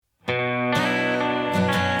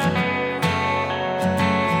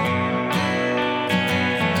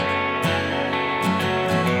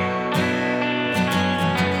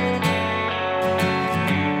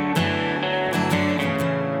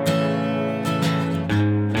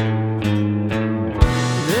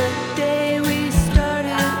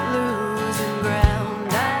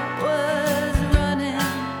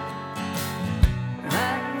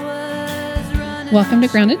Welcome to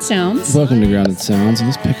Grounded Sounds. Welcome to Grounded Sounds.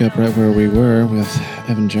 Let's pick up right where we were with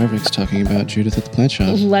Evan Jarvix talking about Judith at the Plant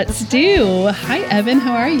Shop. Let's do. Hi, Evan.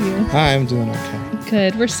 How are you? Hi, I'm doing okay.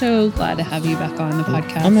 Good. We're so glad to have you back on the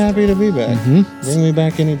podcast. I'm happy to be back. Bring me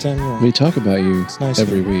back anytime you want. We talk about you nice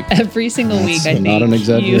every week. Every single week, I think. Not an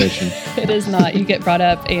exaggeration. It is not. You get brought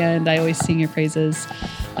up, and I always sing your praises.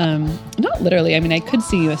 Not literally. I mean, I could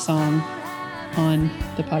sing you a song on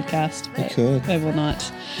the podcast, but You could. I will not.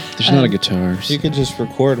 There's not a guitar. You could just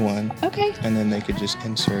record one, Okay. and then they could just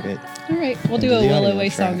insert it. All right. We'll do Into a the Willow audio Way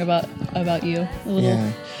track. song about you. A little Yeah,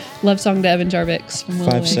 love song to Evan Jarvix from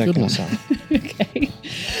Willow 5 Way. second song, Okay.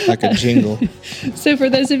 like a jingle. So for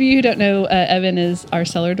those of you who don't know, Evan is our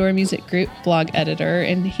Cellar Door Music Group blog editor,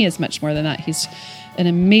 and he is much more than that. He's an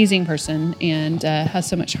amazing person and has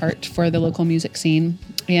so much heart for the local music scene.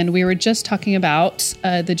 And we were just talking about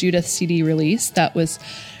the Judith CD release that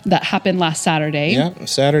happened last Saturday. Yeah,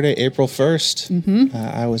 Saturday, April 1st.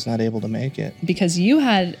 I was not able to make it. Because you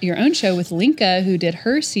had your own show with Linka, who did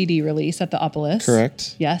her CD release at the Opolis.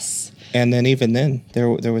 Correct. Yes. And then even then, there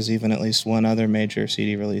was even at least one other major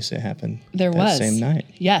CD release that happened There that was. same night.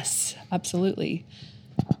 Yes, absolutely.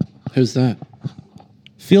 Who's that?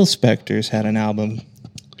 Phil Spector's had an album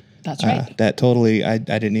That's right. that totally, I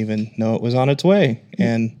didn't even know it was on its way.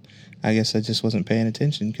 And I guess I just wasn't paying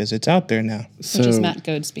attention because it's out there now. Which is Matt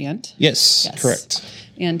Goade's band. Yes, Yes. correct.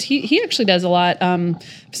 And he actually does a lot.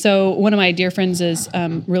 So one of my dear friends is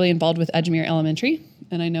really involved with Edgemere Elementary.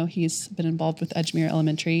 And I know he's been involved with Edgemere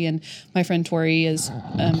Elementary. And my friend Tori is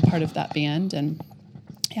part of that band. And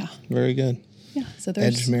yeah. Very good. Yeah. So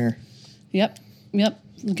there's... Edgemere. Yep.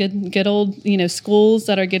 Good old, schools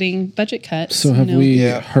that are getting budget cuts. So have we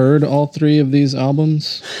Yeah. heard all three of these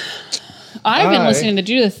albums? I've been listening to the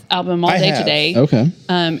Judith album all I day have. today. Okay.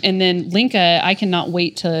 And then Linka, I cannot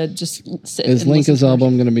wait to just sit Is and listen Linka's to her.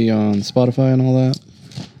 album going to be on Spotify and all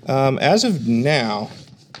that? As of now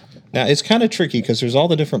it's kind of tricky because there's all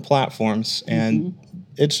the different platforms, and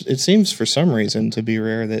it seems for some reason to be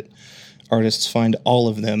rare that artists find all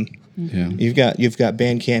of them. Yeah. You've got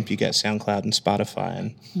Bandcamp, you got SoundCloud and Spotify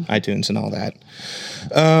and iTunes and all that.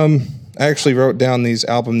 I actually wrote down these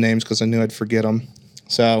album names because I knew I'd forget them.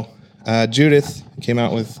 So Judith came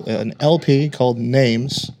out with an LP called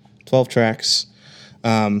Names, 12 tracks,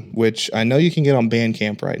 which I know you can get on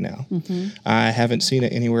Bandcamp right now. I haven't seen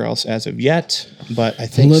it anywhere else as of yet, but I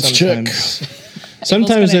think Let's check.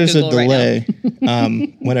 sometimes gonna there's a Google right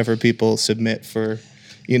delay whenever people submit for,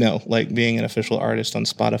 like being an official artist on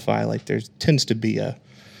Spotify. Like there tends to be a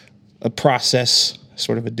process,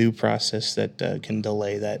 sort of a due process that can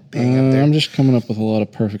delay that being up there. I'm just coming up with a lot of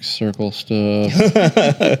Perfect Circle stuff.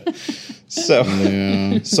 So,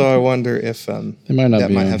 Yeah. so I wonder if They might not that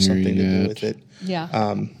be might on have here something to do yet. with it.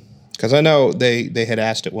 Yeah. Because I know they had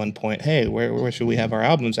asked at one point, hey, where should we have our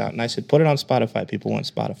albums out? And I said, put it on Spotify. People want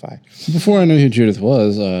Spotify. Before I knew who Judith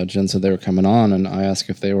was, Jen said they were coming on, and I asked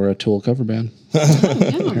if they were a Tool cover band.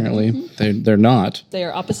 Apparently, they're not. They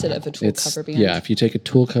are opposite of a Tool It's cover band. yeah. If you take a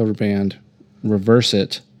Tool cover band, reverse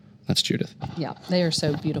it, that's Judith. Yeah, they are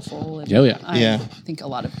so beautiful. And Oh, yeah. I Yeah. think a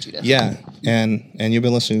lot of Judith. Yeah, and you've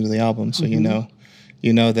been listening to the album, so you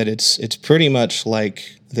know that it's pretty much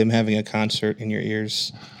like them having a concert in your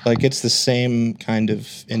ears. Like it's the same kind of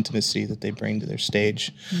intimacy that they bring to their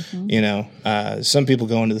stage. Some people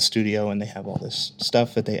go into the studio and they have all this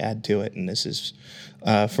stuff that they add to it, and this is,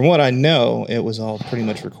 from what I know, it was all pretty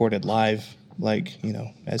much recorded live, like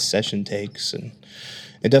as session takes, and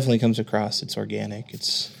it definitely comes across. It's organic,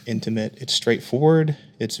 it's intimate, it's straightforward,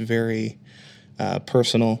 it's very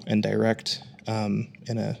personal and direct.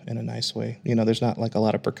 In a nice way. There's not like a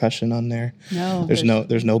lot of percussion on there. No, There's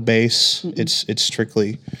no bass. It's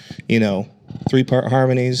strictly, 3-part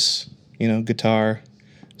harmonies, guitar,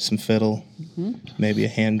 some fiddle, maybe a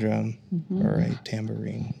hand drum or a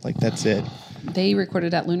tambourine. Like that's it. They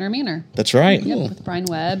recorded at Lunar Manor. That's right. Yep, with Brian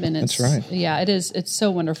Webb, and it's That's right. Yeah, it is. It's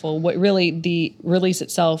so wonderful. What really the release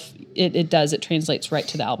itself, it translates right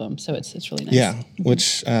to the album, so it's really nice. Yeah,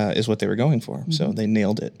 which is what they were going for. So they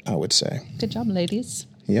nailed it, I would say. Good job, ladies.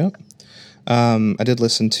 Yep. I did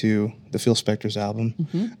listen to the Phil Spector's album.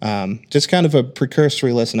 Just kind of a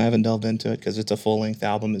precursory listen. I haven't delved into it because it's a full-length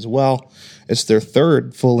album as well. It's their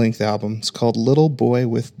third full-length album. It's called Little Boy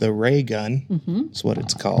with the Ray Gun. That's what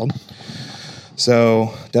it's called.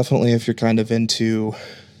 So definitely if you're kind of into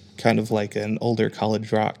kind of like an older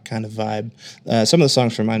college rock kind of vibe. Some of the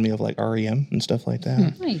songs remind me of like REM and stuff like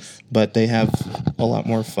that. Nice. But they have a lot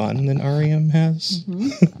more fun than REM has.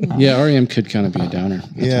 Yeah, REM could kind of be a downer.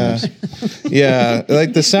 at Yeah. times. Yeah.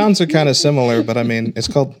 Like the sounds are kind of similar, but I mean, it's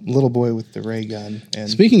called Little Boy with the Ray Gun. And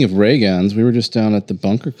Speaking of ray guns, we were just down at the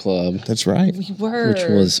Bunker Club, that's right. We were. which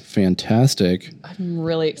was fantastic. I'm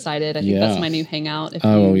really excited. I think Yeah. that's my new hangout. If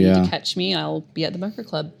Oh, you need yeah. to catch me, I'll be at the Bunker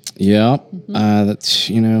Club. Yeah, that's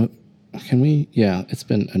can we? Yeah, it's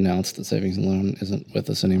been announced that Savings and Loan isn't with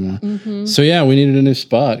us anymore. So yeah, we needed a new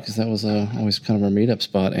spot because that was always kind of our meetup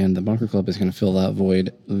spot, and the Bunker Club is going to fill that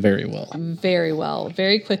void very well. Very well,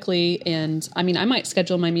 very quickly. And I mean, I might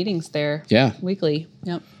schedule my meetings there. Yeah. Weekly.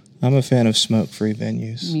 Yep. I'm a fan of smoke-free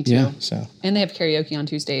venues. Me too. Yeah. So And they have karaoke on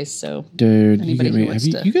Tuesdays. So Dude, you Anybody get who me. wants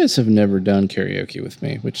Have you, to- you guys have never done karaoke with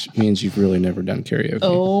me, which means you've really never done karaoke.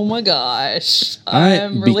 oh my gosh, I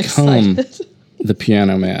I'm really become excited. the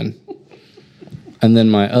piano man. And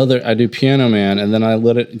then I do piano man, and then I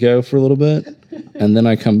let it go for a little bit, and then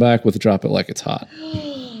I come back with Drop It Like It's Hot.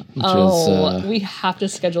 Which We have to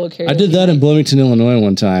schedule a karaoke. I did that in Bloomington, Illinois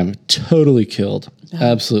one time. Totally killed.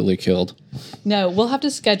 Absolutely killed. No, we'll have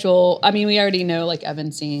to schedule. I mean, we already know like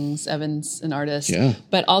Evan sings. Evan's an artist. Yeah.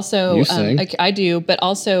 But also, You sing. I do. But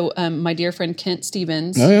also, my dear friend Kent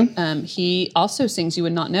Stevens. Oh, yeah? He also sings. You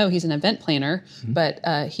would not know. He's an event planner, but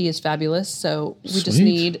he is fabulous. So we just Sweet.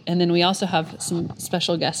 need. And then we also have some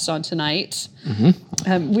special guests on tonight.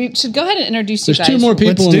 We should go ahead and introduce There's you guys. two more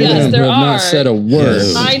people in the do it. Yes, room who there have are. not said a word.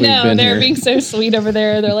 Yes. I since know we've been they're here. being so sweet over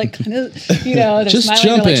there. They're like, kind of, they're Just smiling.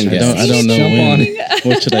 jump They're in, like, guys. I don't know Jump when. on.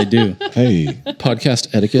 What should I do? hey,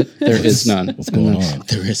 Podcast etiquette. There is none. What's going on?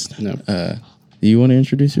 There is none. No. Do you want to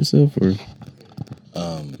introduce yourself or?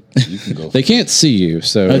 You can go. They can't see you,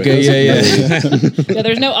 so Okay, yeah. Yeah,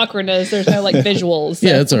 there's no awkwardness. There's no like visuals. So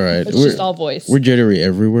Yeah, that's all right. It's just all voice. We're jittery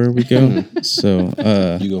everywhere we go. So,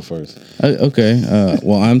 You go first. okay.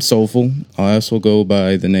 Well, I'm Soulful. I also go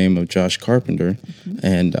by the name of Josh Carpenter,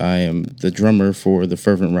 and I am the drummer for the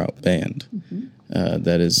Fervent Route Band.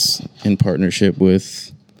 That is in partnership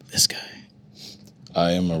with this guy.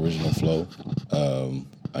 I am Original Flow.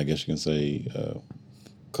 I guess you can say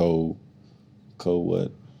Cold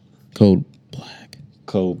what? Cold Black.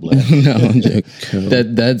 Cold Black. No, I'm joking.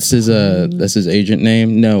 That's his agent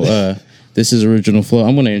name. No, this is Original Flow.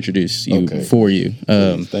 I'm going to introduce you Okay. for you.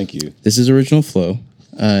 Thank you. This is Original Flow,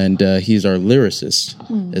 and he's our lyricist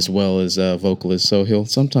as well as vocalist. So he'll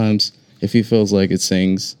sometimes, if he feels like it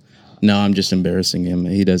sings, no, I'm just embarrassing him.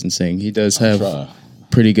 He doesn't sing. He does have try.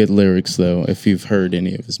 pretty good lyrics, though. If you've heard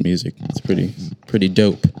any of his music, it's pretty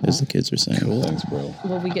dope, as the kids are saying. Thanks, bro.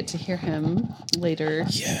 Well, we get to hear him later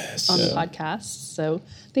Yes. on the podcast. So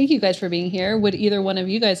thank you guys for being here. Would either one of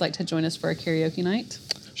you guys like to join us for a karaoke night?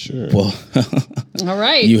 Sure. Well, All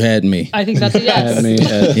right. you had me. I think that's a Had yes. me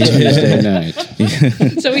at Tuesday night.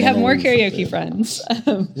 So we have more karaoke friends.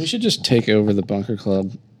 We should just take over the Bunker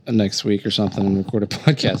Club next week or something and record a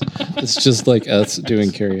podcast. It's just like us doing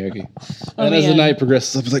karaoke. And as the man. night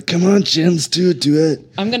progresses, I'll be like, come on, Jen, let's do it.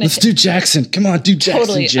 I'm gonna Let's hit- do Jackson. Come on, do Jackson,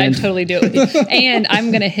 Totally, I Jen. totally do it with you. And I'm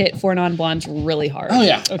going to hit Four Non-Blondes really hard. Oh,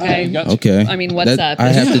 yeah. Okay. You got to. Okay. I mean, what's up? I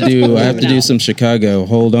have to do. I have to No. do some Chicago.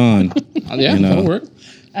 Hold on. Yeah, You know. that'll work.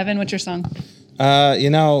 Evan, what's your song?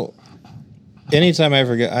 Anytime I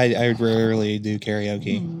ever go, I rarely do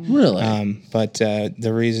karaoke. Really? But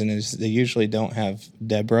the reason is they usually don't have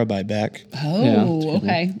Deborah by Beck. Oh, Yeah.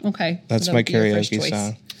 okay. Okay. That's So my that'll be your first karaoke choice.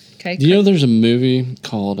 song. Okay. Do you know there's a movie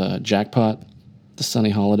called Jackpot, the Sunny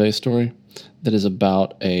Holiday story, that is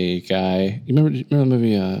about a guy. You remember the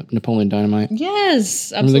movie Napoleon Dynamite?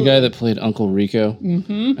 Yes. Remember Absolutely. the guy that played Uncle Rico?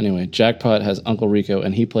 Mm-hmm. Anyway, Jackpot has Uncle Rico,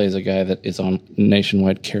 and he plays a guy that is on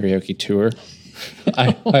nationwide karaoke tour.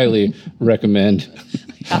 I highly recommend.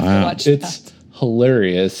 have to watch It's that.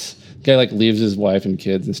 hilarious. Guy like leaves his wife and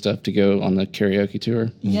kids and stuff to go on the karaoke tour.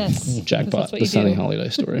 Yes. Jackpot, That's what the you Sunny do. Holiday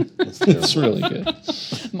story. It's really good.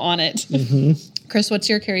 I'm on it. Mm-hmm. Chris, what's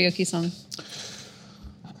your karaoke song?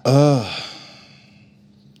 I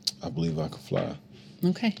believe I could fly.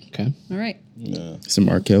 Okay. Okay. All right. Yeah. Some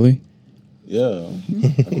R. Kelly. Yeah.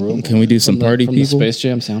 I grew up Can we do some party From people? the Space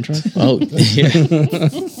Jam soundtrack? Oh,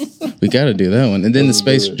 yeah. We got to do that one. And then the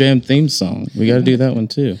Space Jam theme song. We got to do that one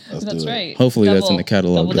too. Let's That's do it. right. Hopefully that's in the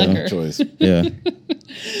catalog, Double though. decker. Choice. Yeah.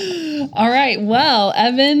 All right. Well,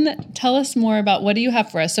 Evan, tell us more about what do you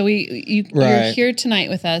have for us? So you're Right. here tonight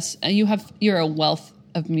with us. You're a wealth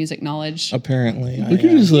of music knowledge. Apparently, We I can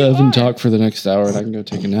am. just let You him are. talk for the next hour and I can go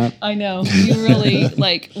take a nap. I know. You really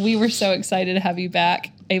we were so excited to have you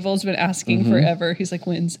back. Avel's been asking forever. He's like,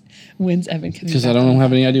 when's Evan coming? Because I don't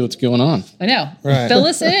have any idea what's going on. I know. Right. Fill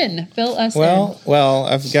us in. Fill us in. Well,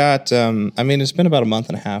 I've got. I mean, it's been about a month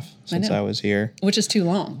and a half since know. I was here. Which is too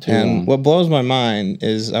long. And what blows my mind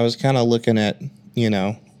is I was kind of looking at,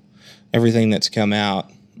 everything that's come out.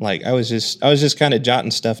 Like I was just kind of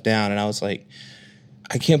jotting stuff down, and I was like,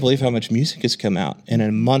 I can't believe how much music has come out in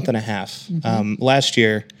a month and a half. Last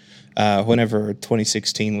year, whenever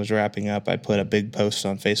 2016 was wrapping up, I put a big post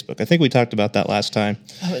on Facebook. I think we talked about that last time.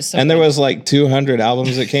 Oh, it's so and there good. was like 200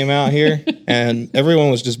 albums that came out here, and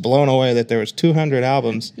everyone was just blown away that there was 200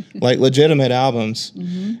 albums, like legitimate albums.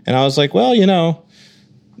 And I was like, well,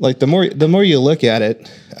 like the more you look at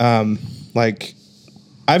it, like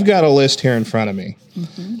I've got a list here in front of me,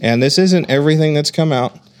 and this isn't everything that's come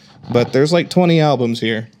out, but there's like 20 albums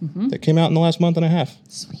here that came out in the last month and a half.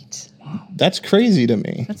 Sweet. That's crazy to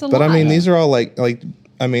me. That's a but lot. I mean, these are all like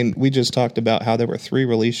I mean, we just talked about how there were 3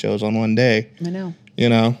 release shows on one day. I know.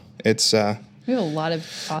 It's We have a lot of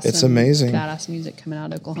awesome, It's amazing. badass music coming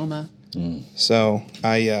out of Oklahoma. so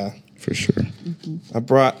I For sure. I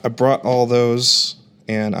brought all those,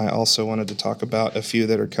 and I also wanted to talk about a few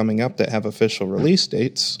that are coming up that have official release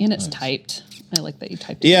dates. And it's typed. I like that you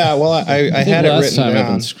typed it. Yeah, well, I had it last written time down.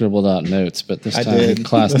 Evan scribbled out notes, but this I time did. he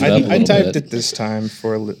classed it up a little I typed bit. it this time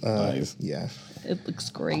for Nice. yeah. It looks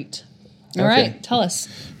great. All right, tell us.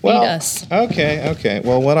 Feed Well, us. okay.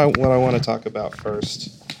 Well, what I want to talk about first,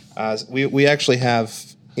 is we actually have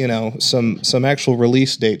some actual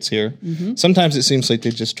release dates here. Sometimes it seems like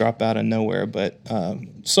they just drop out of nowhere, but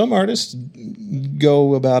some artists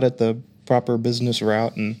go about it the proper business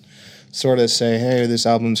route and sort of say, hey, this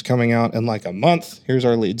album's coming out in like a month. Here's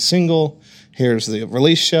our lead single. Here's the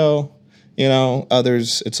release show.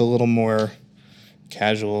 Others, it's a little more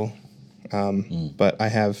casual. But I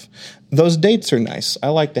have those dates are nice. I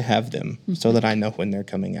like to have them so that I know when they're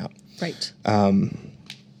coming out. Right.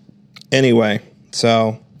 Anyway,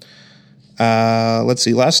 so let's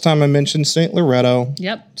see. Last time I mentioned St. Loretto.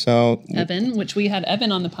 Yep. So Evan, which we had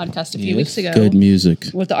Evan on the podcast a few Yes. weeks ago. Good music.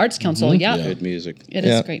 With the Arts Council. Yeah. Good music. It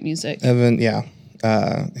is Yeah. great music. Evan, yeah,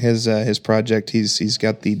 his project. He's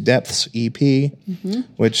got the Depths EP,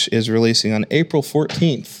 which is releasing on April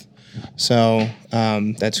 14th. So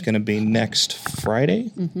that's going to be next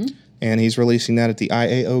Friday, and he's releasing that at the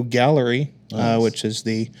IAO Gallery, which is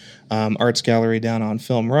the arts gallery down on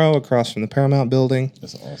Film Row across from the Paramount Building.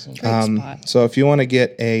 That's awesome. Great spot. So if you want to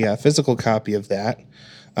get a physical copy of that,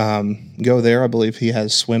 go there. I believe he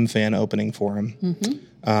has Swim Fan opening for him.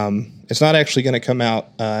 It's not actually going to come out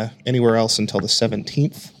anywhere else until the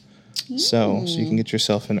 17th, so you can get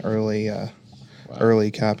yourself an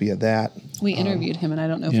early copy of that. We interviewed him, and I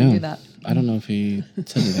don't know if Yeah. we knew that. I don't know if he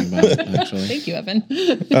said anything about it, actually. Thank you, Evan.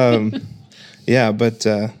 Yeah, but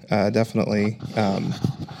definitely,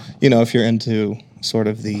 if you're into sort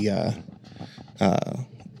of the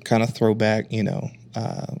kind of throwback,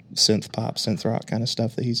 synth pop, synth rock kind of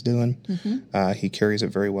stuff that he's doing, he carries it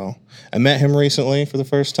very well. I met him recently for the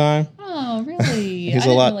first time. Oh, really? He's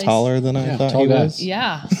a lot taller than I thought tall he guy. was.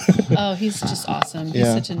 Yeah. Oh, he's just awesome. He's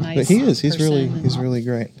Yeah, such a nice. but he is. He's person. really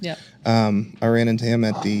great. Yep. I ran into him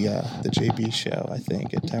at the JB show, I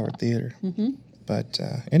think, at Tower Theater. But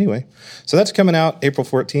anyway, so that's coming out April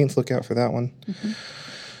 14th. Look out for that one.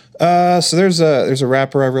 So there's a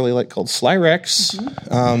rapper I really like called Sly Rex.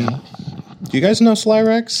 Do you guys know Sly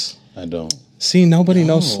Rex? I don't. See, nobody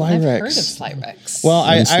knows Sly I've Rex. heard of Sly Rex. Well,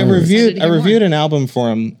 I Excited reviewed to I hear reviewed more. an album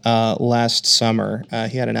for him last summer.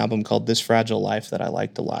 He had an album called This Fragile Life that I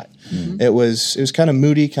liked a lot. It was kind of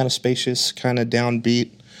moody, kind of spacious, kind of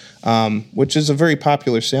downbeat, which is a very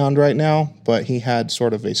popular sound right now. But he had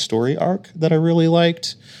sort of a story arc that I really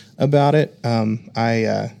liked about it.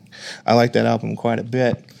 I like that album quite a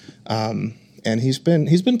bit. And he's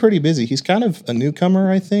been pretty busy. He's kind of a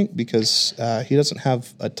newcomer, I think, because he doesn't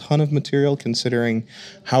have a ton of material considering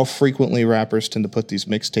how frequently rappers tend to put these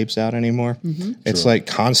mixtapes out anymore. It's like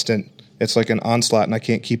constant. It's like an onslaught, and I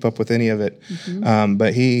can't keep up with any of it.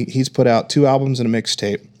 But he's put out 2 albums and a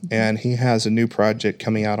mixtape, and he has a new project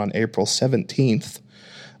coming out on April 17th.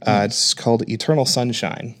 It's called Eternal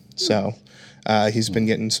Sunshine. So he's been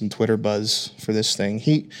getting some Twitter buzz for this thing.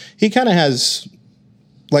 He kind of has...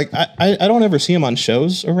 Like, I don't ever see him on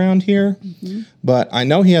shows around here, but I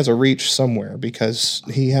know he has a reach somewhere because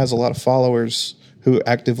he has a lot of followers who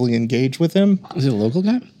actively engage with him. Is he a local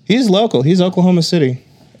guy? He's local. He's Oklahoma City.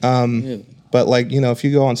 But, like, if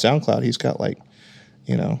you go on SoundCloud, he's got, like,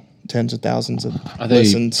 tens of thousands of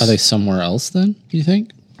listens. Are they somewhere else then, do you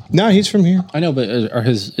think? No, he's from here. I know, but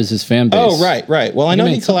is his fan base? Oh, right. Well, I know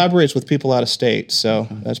he made some- collaborates with people out of state, so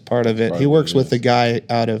that's part of it. He works with a guy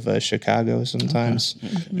out of Chicago sometimes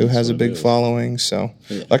who has a big following. So,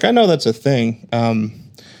 like, I know that's a thing.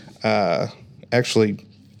 Actually,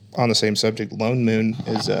 on the same subject, Lone Moon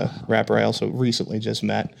is a rapper I also recently just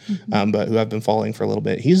met, but who I've been following for a little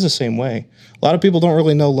bit. He's the same way. A lot of people don't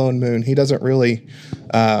really know Lone Moon. He doesn't really.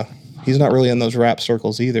 He's not really in those rap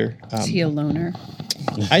circles either. Is he a loner?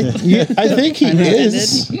 I think he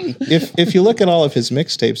is. If you look at all of his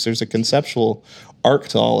mixtapes, there's a conceptual arc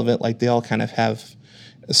to all of it. Like they all kind of have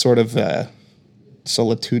a sort of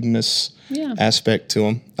solitudinous aspect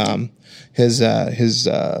to them. His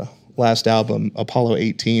last album, Apollo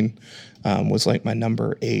 18, was like my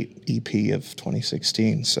number 8 EP of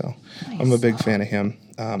 2016. So I'm a big fan of him.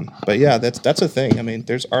 But yeah, that's a thing. I mean,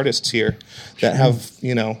 there's artists here that have,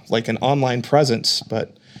 like an online presence,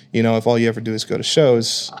 but if all you ever do is go to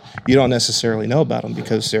shows, you don't necessarily know about them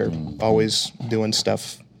because they're always doing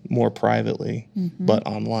stuff more privately, but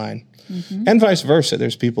online. And vice versa.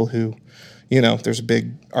 There's people who, there's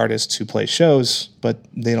big artists who play shows, but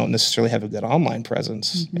they don't necessarily have a good online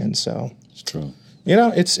presence. And so It's true.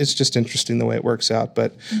 it's just interesting the way it works out.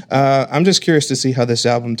 But I'm just curious to see how this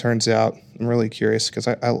album turns out. I'm really curious because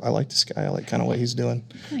I like this guy. I like kind of what he's doing.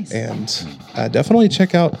 Nice. And definitely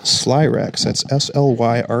check out Slyrex. That's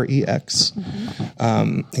Slyrex.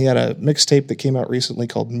 He had a mixtape that came out recently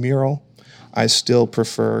called Mural. I still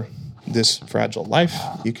prefer This Fragile Life.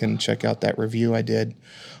 You can check out that review I did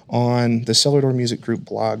on the Cellar Door Music Group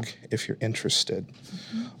blog if you're interested.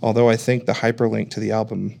 Although I think the hyperlink to the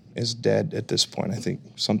album is dead at this point. I think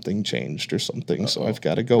something changed or something, so I've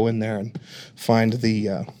got to go in there and find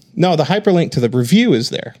the... No, the hyperlink to the review is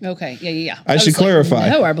there. Okay, yeah. I should was like, clarify.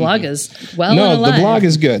 No, our blog is well No, and the alive. blog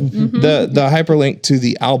is good. The hyperlink to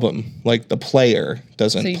the album, like the player,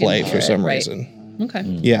 doesn't So you can play hear for it, some right. reason. Okay,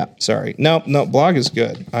 Yeah, sorry. No, blog is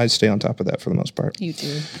good. I stay on top of that for the most part. you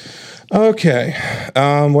do. Okay.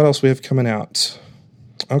 What else we have coming out?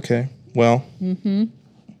 Okay. Well,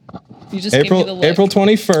 You just gave me the look. April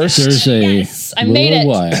 21st. There's a Yes, I made it.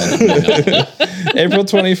 Wild. April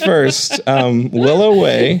 21st, Willow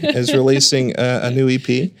Way is releasing a new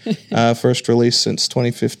EP, first release since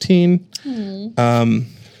 2015.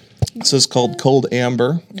 This is called Cold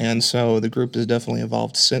Amber, and so the group has definitely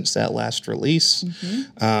evolved since that last release.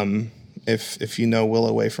 If you know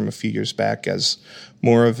Willow Way from a few years back as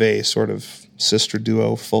more of a sort of sister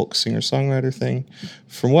duo folk singer-songwriter thing,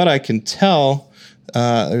 from what I can tell,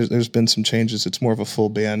 there's been some changes. It's more of a full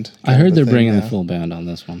band. I heard they're bringing the the full band on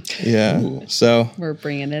this one. Yeah, so We're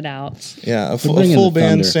bringing it out. yeah, a bringing full the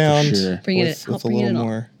band thunder, for sound sure. Bring it with, out, with a bring it little on.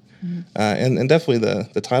 more, and definitely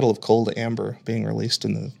the title of Cold Amber being released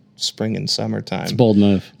in the spring and summertime. Bold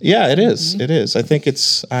move. Yeah, it is. It is. I think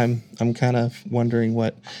it's. I'm kind of wondering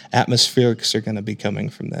what atmospherics are going to be coming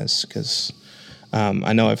from this because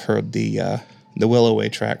I know I've heard the Willow Way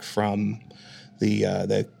track from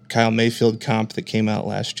the Kyle Mayfield comp that came out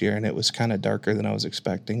last year, and it was kind of darker than I was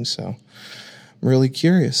expecting. So I'm really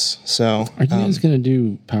curious. So Are you guys going to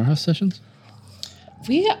do Powerhouse sessions?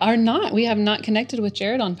 We are not. We have not connected with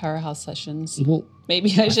Jared on Powerhouse Sessions. Well, Maybe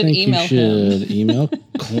I should think email you him. should email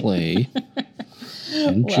Clay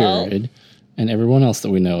and Well. Jared and everyone else that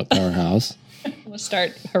we know at Powerhouse. We'll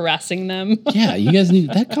start harassing them. Yeah, you guys need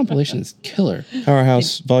that compilation is killer.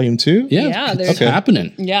 Powerhouse Volume 2. Yeah, Yeah, it's there's-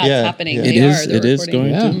 happening. Yeah, Yeah, it's happening. yeah. They It are. is. They're It is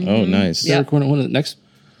recording. going Yeah. to. Oh, nice. They're recording one of the next.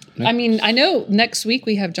 I mean, I know next week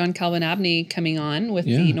we have John Calvin Abney coming on with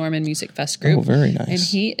Yeah. the Norman Music Fest group. Oh, very nice. And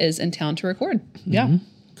he is in town to record. Yeah,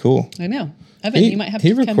 Cool. I know. Evan, you might have he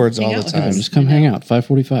to come records hang all out the with time. us. Just come hang out.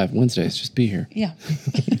 5:45 Wednesdays. Just be here. Yeah.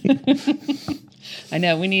 I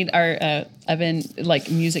know. We need our Evan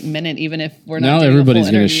music minute, even if we're not. Now doing a everybody's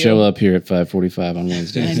full going to interview. show up here at 5:45 on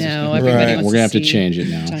Wednesdays. I know. Everybody Right. wants We're gonna have to see change it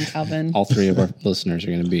now. John Calvin. All three of our listeners are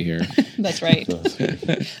going to be here. That's right.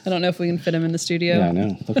 I don't know if we can fit him in the studio. Yeah, I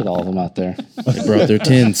know. Look at all of them out there. They brought their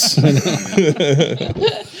tents.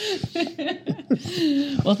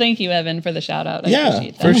 Well, thank you, Evan, for the shout out. I Yeah,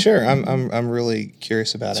 appreciate that. for sure. I'm really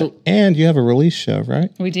curious about So- it. And you have a release show, right?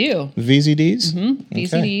 We do. VZDs?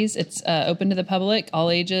 VCDs. It's open to the public, all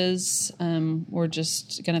ages. We're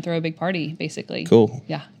just going to throw a big party, basically. Cool.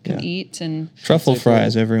 Yeah. Come Yeah. eat. And Truffle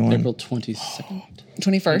fries, everyone. April 22nd.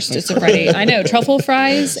 21st, it's a Friday. I know. Truffle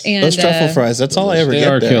fries. And Those truffle fries, that's all I ever They get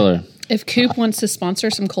are there. killer. if Coop wants to sponsor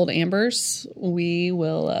some cold ambers, we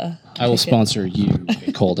will. I will take it. sponsor you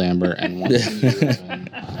a cold amber and one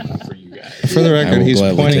for you guys. For the record, will he's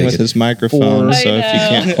gladly pointing take with it. his microphone, I so if you know.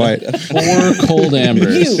 can't quite. 4 cold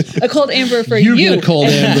ambers. A cold amber for You you. get a cold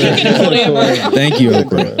amber. Cold amber. Thank you,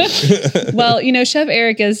 Oprah. Well, Chef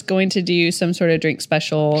Eric is going to do some sort of drink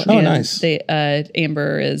special. Oh, and nice. The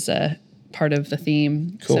amber is part of the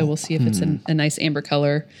theme, Cool. so we'll see if it's a nice amber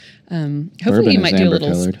color. Hopefully, Bourbon you is might do a amber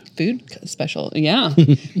little colored. food special. Yeah,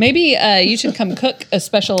 maybe you should come cook a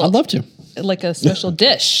special. I'd love to. like a special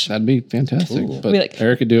dish. That'd be fantastic. But Be like-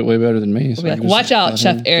 Eric could do it way better than me. So Be I like, can just watch out, let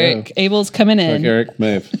Chef him Eric. go. Abel's coming Like, in. Eric,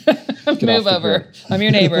 move. Get Move off the over. grill. I'm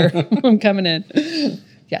your neighbor. I'm coming in.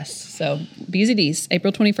 Yes. So BZDs,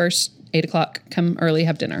 April 21st, 8 o'clock. Come early,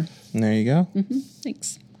 have dinner. And there you go.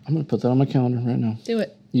 Thanks. I'm going to put that on my calendar right now. Do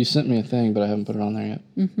it. You sent me a thing, but I haven't put it on there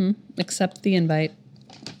yet. Accept the invite.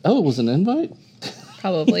 Oh, it was an invite?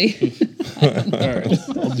 Probably. All right.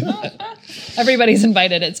 I'll do that. Everybody's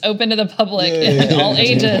invited. It's open to the public and all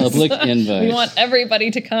ages. Public invite. We want everybody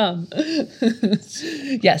to come.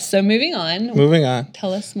 Yes. So moving on. Moving on.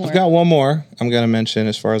 Tell us more. I've got one more I'm going to mention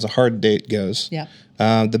as far as a hard date goes. Yeah.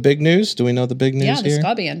 The big news. Do we know the big news Yeah, the here?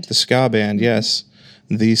 ska band. The ska band, yes.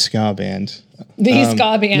 The ska band. The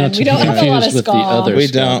ska band. not to We don't be have a lot of confused with ska. the other- We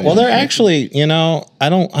ska don't. band. Well, they're actually, I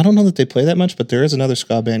don't know that they play that much, but there is another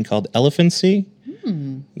ska band called Elephant-C.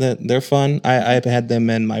 That they're fun. I had them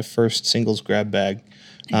in my first singles grab bag.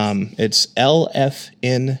 It's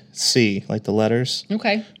LFNC, like the letters.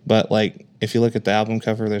 Okay. But like if you look at the album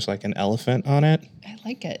cover, there's like an elephant on it. I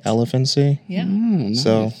like it. Elephant-C. Yeah.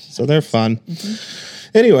 So they're fun.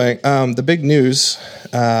 Anyway, the big news,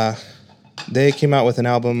 they came out with an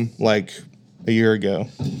album like a year ago.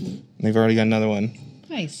 They've already got another one,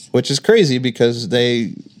 Nice. which is crazy because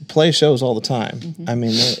they play shows all the time. I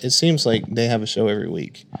mean, it seems like they have a show every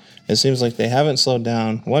week. It seems like they haven't slowed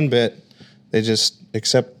down one bit. They just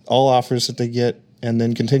accept all offers that they get and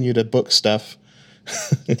then continue to book stuff.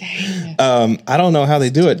 Dang. I don't know how they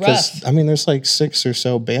do it because rough. I mean, there's like 6 or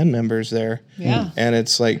so band members there. Yeah. And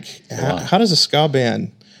it's like, how does a ska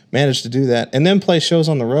band manage to do that and then play shows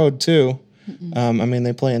on the road too? I mean,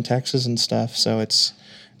 they play in Texas and stuff, so it's.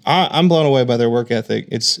 I'm blown away by their work ethic.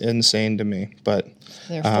 It's insane to me, but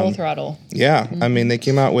They're full throttle. yeah, I mean, they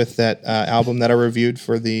came out with that album that I reviewed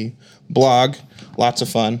for the blog. Lots of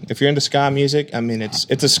fun. If you're into ska music, I mean, it's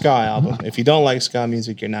a ska album. If you don't like ska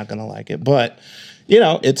music, you're not gonna like it. But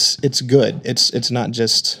it's good. It's not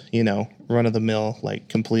just run of the mill, like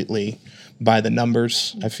completely by the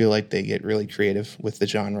numbers. I feel like they get really creative with the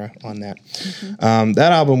genre on that.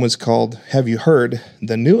 That album was called Have You Heard?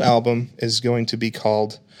 The new album is going to be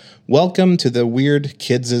called Welcome to the Weird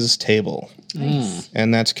Kids' Table. Nice.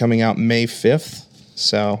 And that's coming out May 5th.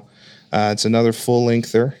 So it's another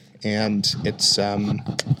full-lengther, and it's I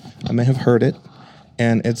may have heard it,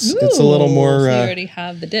 and it's a little Ooh, more. So you already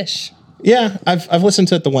have the dish. Yeah, I've listened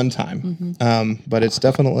to it the one time, but it's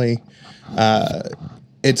definitely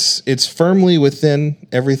it's firmly within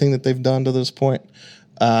everything that they've done to this point.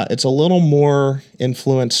 It's a little more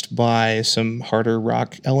influenced by some harder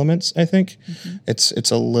rock elements. I think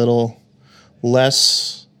it's a little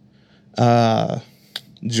less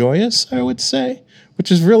joyous, I would say,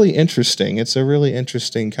 which is really interesting. It's a really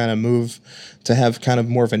interesting kind of move to have kind of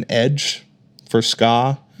more of an edge for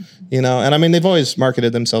ska. And I mean, they've always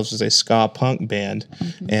marketed themselves as a ska punk band,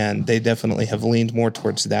 and they definitely have leaned more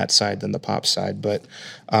towards that side than the pop side. But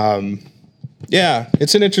yeah,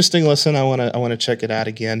 it's an interesting listen. I want to check it out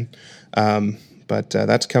again. But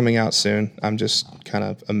that's coming out soon. I'm just kind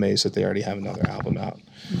of amazed that they already have another album out,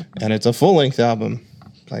 and it's a full length album.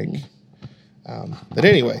 But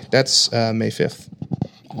anyway, that's May 5th.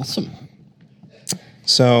 Awesome.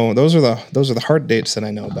 So those are the hard dates that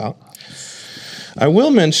I know about. I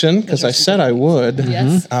will mention, because I said I would.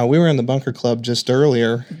 Yes. We were in the Bunker Club just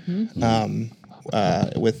earlier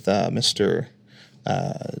with Mr.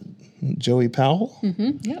 Joey Powell,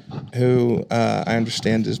 Yep. who I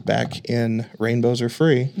understand is back in Rainbows Are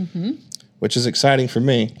Free, which is exciting for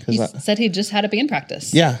me. He Because said he just had a band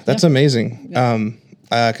practice. yeah, that's amazing.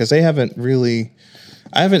 Because they haven't really,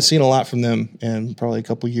 I haven't seen a lot from them in probably a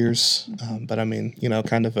couple years. But I mean,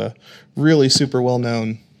 kind of a really super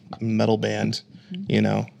well-known metal band.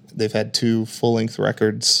 They've had 2 full-length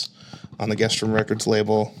records on the Gestrum Records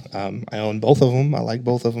label. I own both of them. I like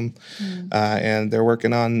both of them. And they're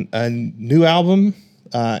working on a new album,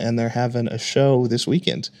 and they're having a show this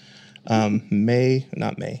weekend. April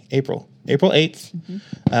 8th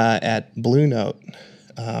at Blue Note,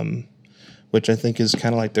 which I think is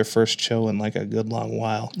kind of like their first show in like a good long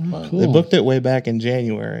while. They booked it way back in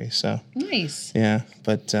January, so Nice. yeah.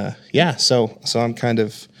 But yeah, so I'm kind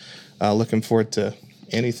of looking forward to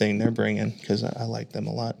anything they're bringing because I like them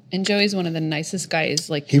a lot. And Joey's one of the nicest guys.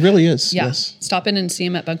 Like, He really is. yeah, Yes. stop in and see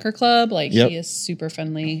him at Bunker Club. Like, Yep. he is super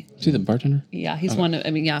friendly. Is he the bartender? Yeah, he's one of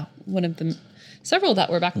the several that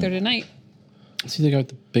were back there tonight. Is he the guy with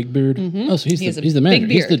the big beard? Oh, so He has a he's the manager.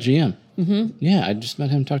 big He's the beard. GM. Yeah, I just met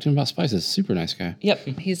him, talked to him about spices. Super nice guy.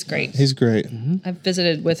 Yep, he's great. He's great. I've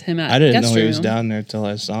visited with him at I didn't guest know he was room. down there till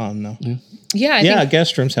I saw him, though. Yeah, I Yeah, think,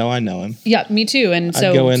 guest room's how I know him. yeah, me too. And so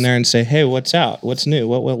I'd go in there and say, "Hey, what's out? What's new?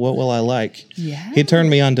 What will I like?" Yeah. He turned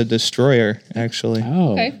me on to Destroyer, actually.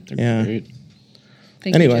 Oh, Okay. they're Yeah. great.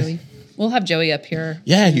 Thank Anyway. you, Joey. We'll have Joey up here.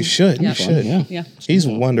 Yeah, you should. Yeah. You should. Yeah. Yeah. He's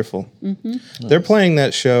wonderful. They're playing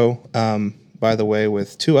that show, by the way,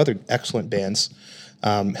 with two other excellent bands,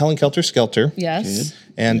 Helen Kelter Skelter Yes.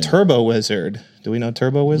 and Turbo Wizard. Do we know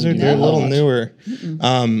Turbo Wizard? They're a little newer.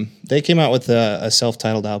 They came out with a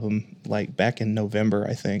self-titled album like back in November,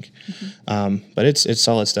 I think. But it's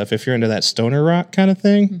solid stuff. If you're into that stoner rock kind of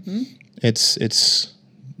thing, it's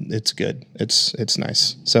good. It's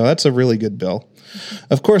nice. So that's a really good bill.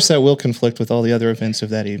 Of course, that will conflict with all the other events of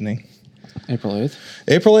that evening. April 8th.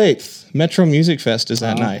 April 8th, Metro Music Fest is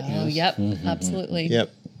that night. Oh, yep. Absolutely.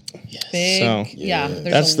 Yep. Big. So, yeah. There's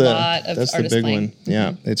That's a lot of that's the artists big playing. one.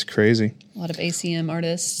 Yeah, it's crazy. A lot of ACM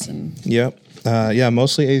artists and Yep. Yeah,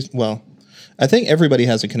 mostly I think everybody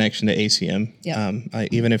has a connection to ACM. Yeah.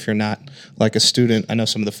 Even if you're not like a student, I know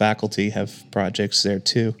some of the faculty have projects there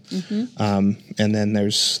too. And then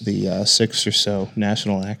there's the 6 or so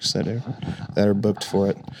national acts that are booked for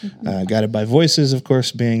it. Guided by Voices, of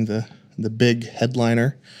course, being the big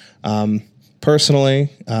headliner. Personally,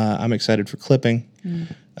 I'm excited for Clipping.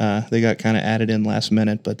 They got kind of added in last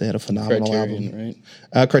minute, but they had a phenomenal album. Criterion,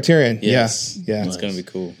 right? Criterion, Yes. yeah, It's going to be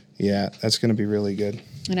cool. yeah. That's going to be really good.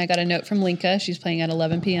 and I got a note from Linka. She's playing at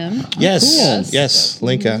 11 p.m. Yes, yes,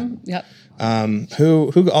 Linka, Yep.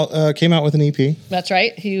 who came out with an EP. That's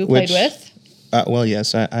right. Who you played Which- with? Well,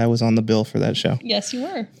 yes, I was on the bill for that show, Yes, you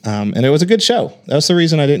were. and it was a good show. That's the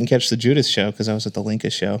reason I didn't catch the Judas show because I was at the Linka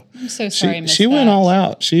show. I'm so sorry I She missed she went that. all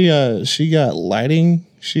out. She got lighting.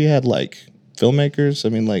 She had like filmmakers. I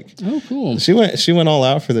mean, like Oh, cool. she went all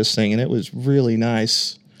out for this thing, and it was really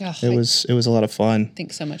nice. Oh, It was a lot of fun. I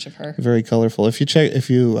think so much of her. Very colorful.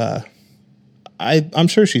 I'm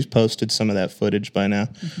sure she's posted some of that footage by now.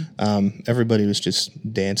 Everybody was just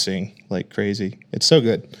dancing like crazy. It's so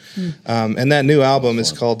good. And that new album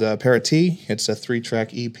is called Parati. It's a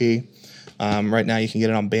 3-track EP. Right now you can get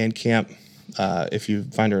it on Bandcamp. If you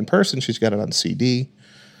find her in person, she's got it on CD.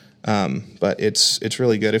 But it's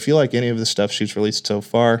really good. If you like any of the stuff she's released so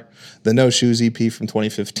far, the No Shoes EP from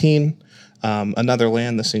 2015, Another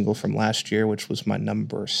Land, the single from last year, which was my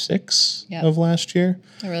number 6 Yep. of last year.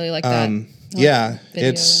 I really like that. Yeah,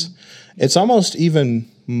 video it's almost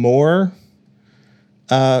even more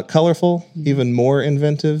colorful, even more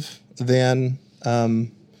inventive than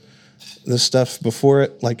the stuff before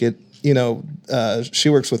it. Like it, she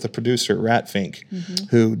works with a producer, Ratfink,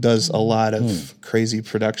 who does a lot of crazy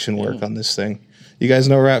production work on this thing. You guys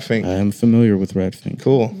know Ratfink? I am familiar with Ratfink.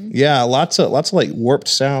 Cool. Yeah, lots of like warped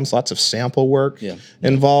sounds, lots of sample work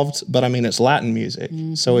involved. But I mean, it's Latin music,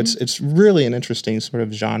 so it's really an interesting sort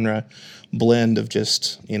of genre blend of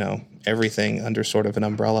just everything under sort of an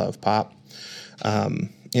umbrella of pop.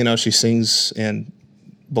 She sings in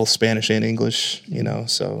both Spanish and English.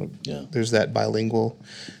 So there's that bilingual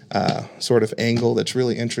sort of angle that's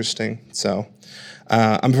really interesting. So.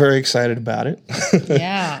 I'm very excited about it.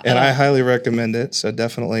 Yeah. And I highly recommend it. So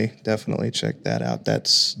definitely check that out.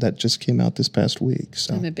 That just came out this past week.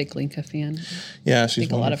 So I'm a big Linka fan. yeah, she's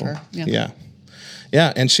think a lot of wonderful. her. Yeah.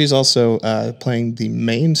 Yeah, and she's also playing the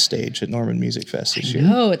main stage at Norman Music Fest this year.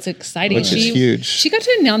 Oh, it's exciting. Which is huge. She got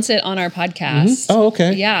to announce it on our podcast. Oh,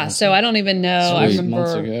 okay. Yeah. So I don't even know. I Sweet. remember.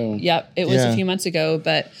 Months ago. Yep. It was Yeah. a few months ago,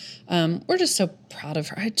 but we're just so proud of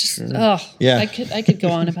her. I just, Yeah. I could go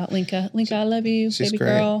on about Linka. Linka, I love you, She's baby great.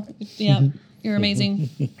 girl. Yeah. You're amazing.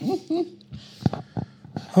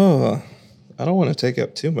 Oh, I don't want to take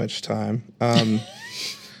up too much time.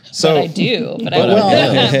 So But I do. But I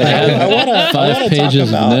well, want to know. 5 pages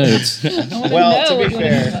of notes. Well, to know be what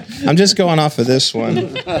fair, I'm just going off of this one.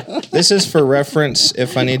 This is for reference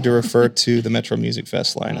if I need to refer to the Metro Music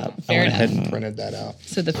Fest lineup. Fair I went enough. ahead and printed that out.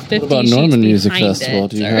 So the 50 What about sheets Norman Music behind Festival?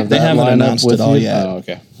 it, Do you sir. have They that haven't lineup announced with it all you? yet. Oh,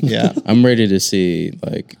 okay. Yeah. I'm ready to see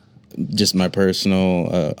just my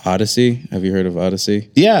personal Odyssey. Have you heard of Odyssey?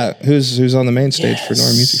 Yeah, who's on the main stage for Yes.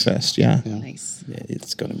 Norman Music Fest? Yeah. Nice. Yeah,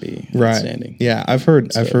 it's going to be Right. outstanding. Yeah, I've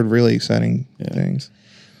heard really exciting things.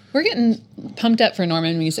 We're getting pumped up for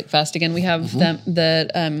Norman Music Fest again. We have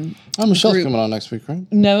Michelle's group- coming on next week, right?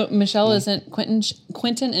 No, Michelle isn't.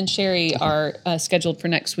 Quentin and Sherry are scheduled for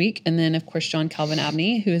next week, and then of course John Calvin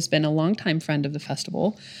Abney, who has been a longtime friend of the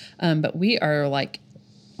festival. But we are like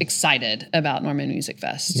excited about Norman Music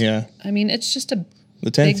Fest. Yeah. I mean, it's just a The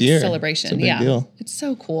 10th big year. celebration. It's a big yeah, deal. it's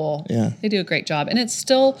so cool. Yeah. They do a great job, and it's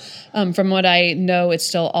still, from what I know, it's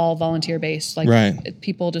still all volunteer based. Like Right.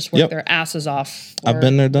 people just work Yep. their asses off. I've for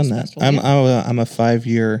been there, done this that. festival. I'm a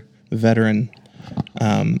 5-year veteran.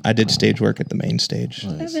 I did stage work at the main stage.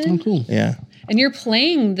 Evan. Cool. Yeah. And you're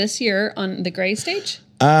playing this year on the Gray stage.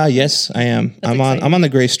 Yes, I am. exciting. I'm on the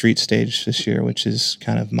Gray Street stage this year, which is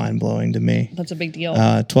kind of mind blowing to me. That's a big deal.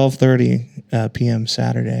 12:30 p.m.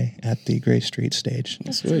 Saturday at the Gray Street stage.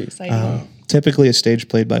 That's exciting. Typically a stage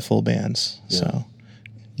played by full bands. So,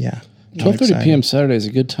 yeah. 12:30 p.m. Saturday is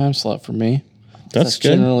a good time slot for me. That's good.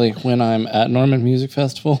 Generally when I'm at Norman Music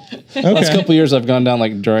Festival. Last couple of years, I've gone down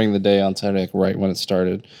like during the day on Saturday, like right when it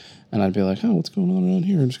started, and I'd be like, "Oh, what's going on around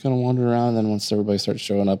here?" I'm just kind of wandering around. And then once everybody starts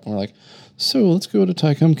showing up, we're like, "So let's go to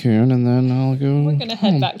Tycumcairn, and then I'll go." We're gonna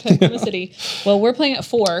head back to Oklahoma City. Well, we're playing at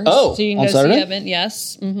 4. Oh, so you can on go Saturday? see Evan.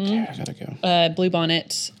 Yes. Yeah, I gotta go. Blue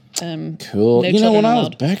Bonnet. Cool. No You know, children when I was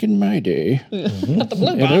allowed. back in my day, At the Blue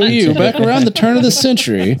I know Bonnet. you, back around the turn of the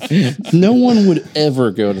century, no one would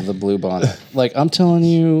ever go to the Blue Bonnet. Like, I'm telling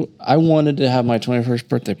you, I wanted to have my 21st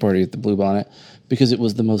birthday party at the Blue Bonnet because it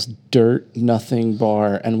was the most dirt, nothing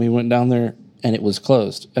bar. And we went down there and it was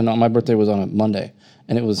closed. And my birthday was on a Monday.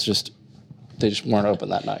 And it was just, they just weren't open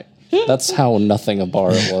that night. That's how nothing a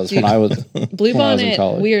bar it was when I was Blue when I was in Bonnet,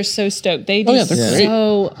 college. we are so stoked. They do yeah, they're great.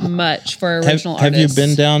 so much for original Have you artists.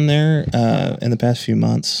 been down there in the past few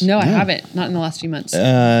months? No, I haven't. Not in the last few months.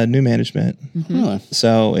 New management. Really?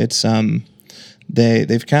 So it's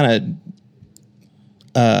they've kind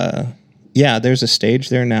of there's a stage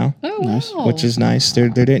there now, wow. which is nice. There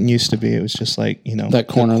didn't used to be. It was just like That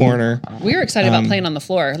corner the there. corner. We were excited about playing on the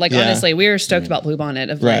floor. Like, yeah. honestly, we were stoked about Blue Bonnet.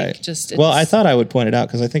 Of Right. like, just Well, I it's- thought I would point it out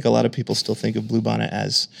because I think a lot of people still think of Blue Bonnet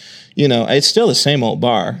as, it's still the same old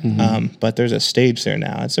bar, but there's a stage there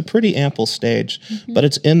now. It's a pretty ample stage, but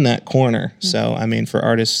it's in that corner. So, I mean, for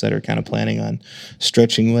artists that are kind of planning on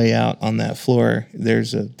stretching way out on that floor,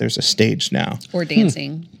 there's a stage now. or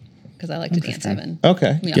dancing because I like to dance, Evan.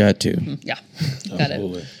 Okay. Yeah. Got to. Yeah, got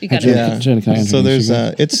Absolutely. it. You got Yeah. it. Jen, can I So introduce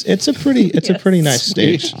there's you? it's a pretty nice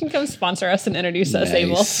stage. You can come sponsor us and introduce us,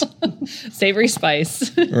 Nice. Abel. Savory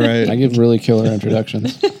Spice. I Right. give really killer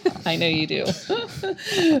introductions. I know you do.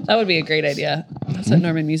 That would be a great idea. That's what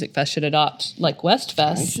Norman Music Fest should adopt, like West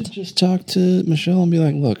I Fest. should just talk to Michelle and be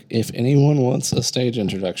like, look, if anyone wants a stage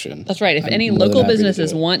introduction. That's right. If I'm any more than local happy to do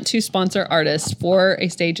businesses it. want to sponsor artists for a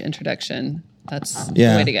stage introduction, that's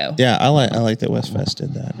Yeah. the way to go. Yeah, I like that West Fest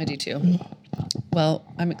did that. I do too. Well,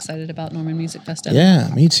 I'm excited about Norman Music Fest. Evan. Yeah,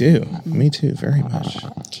 me too. Me too, very much.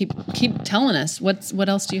 Keep telling us what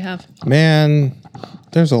else do you have? Man,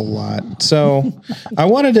 there's a lot. So I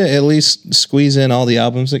wanted to at least squeeze in all the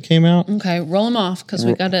albums that came out. Okay, roll them off because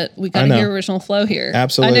we gotta I know. hear original flow here.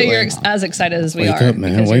 Absolutely. I know you're as excited as we Wake are. up,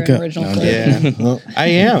 man. because Wake you're up. an Original No, I'm flow. Yeah, I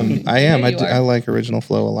am. Yeah, you are. I like Original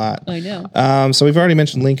Flow a lot. I know. So we've already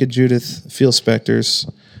mentioned Lincoln Judith, Feel Specters.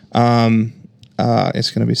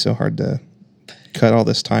 It's going to be so hard to cut all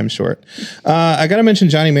this time short. I got to mention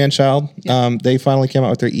Johnny Manchild. They finally came out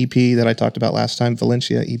with their EP that I talked about last time,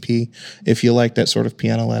 Valencia EP. If you like that sort of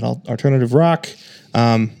piano-led alternative rock,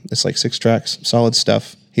 it's like 6 tracks, solid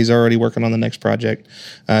stuff. He's already working on the next project.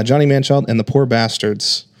 Johnny Manchild and the Poor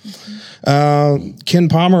Bastards. Ken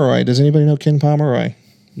Pomeroy. Does anybody know Ken Pomeroy?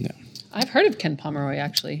 I've heard of Ken Pomeroy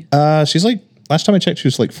actually. She's like, last time I checked, she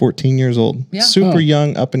was like 14 years old. Yeah. Super Oh.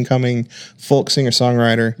 young, up and coming folk singer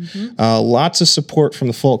songwriter. Lots of support from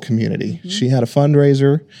the folk community. She had a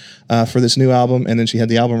fundraiser for this new album, and then she had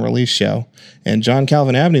the album release show. And John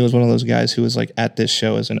Calvin Abney was one of those guys who was like at this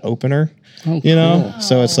show as an opener. You know,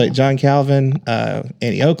 so it's like John Calvin,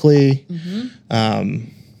 Annie Oakley,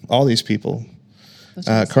 all these people. That's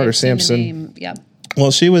what I Carter was saying, Sampson. the name. Yeah.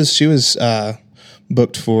 Well, she was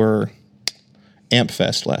booked for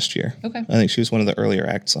Ampfest last year. Okay. I think she was one of the earlier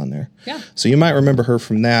acts on there. Yeah. So you might remember her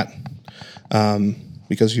from that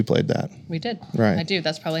because you played that. We did. Right. I do.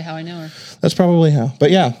 That's probably how I know her. That's probably how.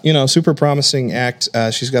 But yeah, super promising act.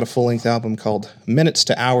 She's got a full-length album called Minutes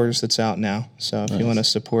to Hours that's out now. So if you want to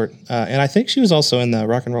support. And I think she was also in the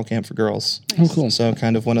Rock and Roll Camp for Girls. Oh, cool. So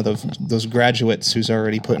kind of one of those graduates who's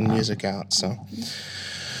already putting music out. So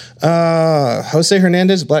Jose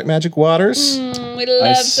Hernandez, Black Magic Waters. We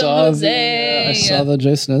love some Jose. I saw the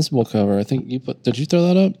Jason Isbell cover. I think did you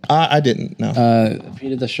throw that up? I didn't. No. He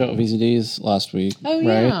did the show at VZD's last week. Oh,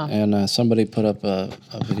 right? yeah. And somebody put up a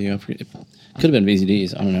video. It could have been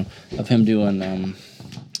VZD's. I don't know, of him doing.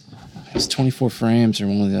 It was 24 frames or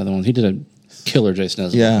one of the other ones. He did a killer Jason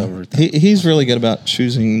Isbell cover. He's really good about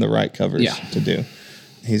choosing the right covers Yeah. to do.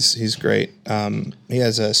 He's great. He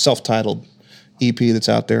has a self-titled EP that's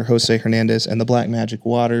out there, Jose Hernandez and the Black Magic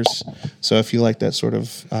Waters. So if you like that sort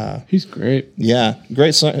of He's great.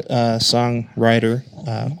 great songwriter,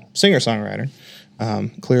 singer-songwriter,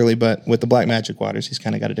 clearly, but with the Black Magic Waters, he's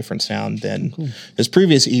kind of got a different sound than his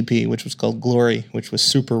previous EP, which was called Glory, which was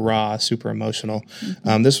super raw, super emotional.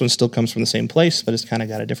 This one still comes from the same place, but it's kind of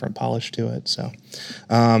got a different polish to it. So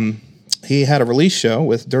he had a release show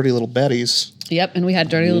with Dirty Little Betties. Yep, and we had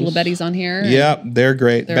Dirty Little Betties on here. Yep, they're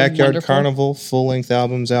great. They're Backyard wonderful. Carnival, full-length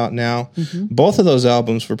albums out now. Both of those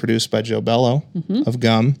albums were produced by Joe Bello of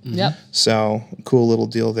Gum. Yep. So, cool little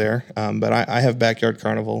deal there. But I have Backyard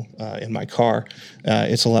Carnival in my car.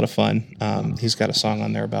 It's a lot of fun. He's got a song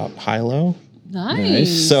on there about Hilo.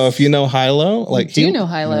 Nice. So, if you know Hilo, like do know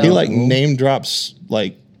Hilo. He like name drops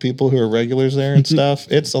like people who are regulars there and stuff.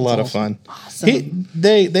 It's a lot of fun. Awesome.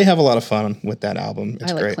 They have a lot of fun with that album.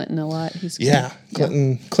 It's I like great. Clinton a lot. He's good. Yeah,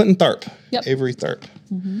 Clinton Tharp. Yep. Avery Tharp.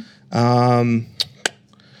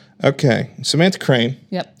 Okay, Samantha Crane.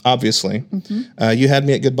 Yep. Obviously, You Had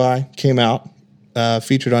Me at Goodbye came out,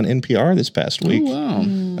 featured on NPR this past week. Wow.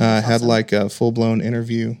 Had like a full blown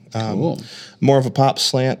interview. Cool. More of a pop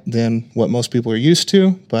slant than what most people are used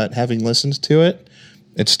to, but having listened to it,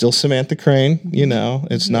 it's still Samantha Crane. You know,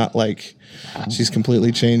 it's not like she's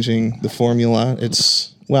completely changing the formula.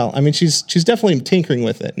 She's definitely tinkering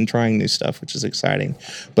with it and trying new stuff, which is exciting.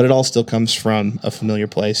 But it all still comes from a familiar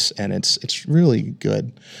place, and it's really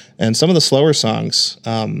good. And some of the slower songs,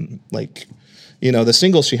 the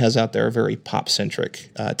singles she has out there are very pop centric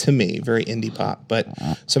to me, very indie pop. But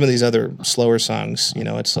some of these other slower songs,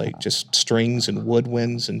 it's like just strings and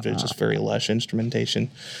woodwinds and just very lush instrumentation.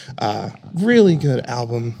 Really good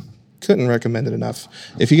album. Couldn't recommend it enough.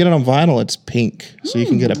 If you get it on vinyl, it's pink, so you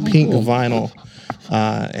can get a pink vinyl.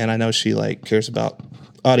 And I know she cares about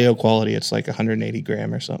audio quality. It's like 180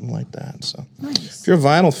 gram or something like that. So if you're a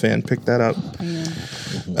vinyl fan, pick that up.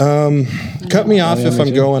 Cut me off if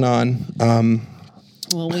I'm going on.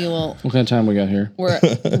 Well, we will. What kind of time we got here?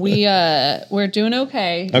 We're doing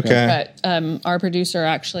okay. Okay. But our producer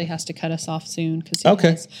actually has to cut us off soon because he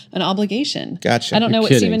has an obligation. Gotcha. I don't know You're what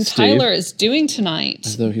kidding, Steven Steve. Tyler is doing tonight.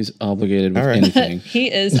 As though he's obligated with All right. anything.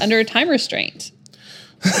 He is under a time restraint.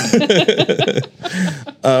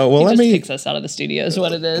 Well, Just kicks us out of the studio is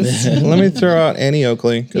what it is. let me throw out Annie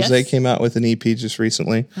Oakley because Yes. they came out with an EP just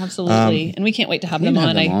recently. Absolutely. And we can't wait to have them Have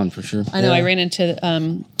on. them on for sure. I know I ran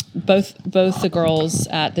into both the girls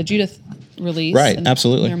at the Judith release. Right, and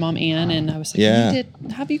absolutely. Their mom, Ann, and I was like, Yeah. we need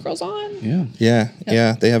to have you girls on. Yeah.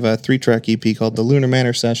 Yeah. They have a 3-track EP called The Lunar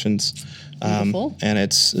Manor Sessions. Beautiful. And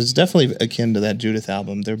it's definitely akin to that Judith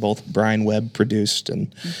album. They're both Brian Webb produced,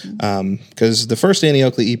 and because the first Annie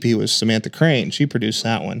Oakley EP was Samantha Crane, she produced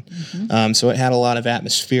that one. So it had a lot of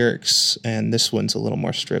atmospherics, and this one's a little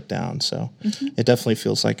more stripped down. So it definitely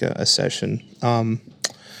feels like a session.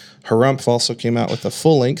 Harumph also came out with a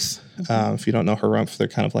full length. If you don't know Harumph, they're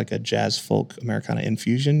kind of like a jazz folk Americana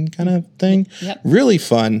infusion kind of thing. Yep. Really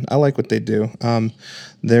fun. I like what they do.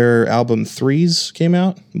 Their album Threes came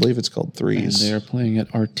out. I believe it's called And Threes. they are playing at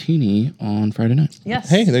Artini on Friday night.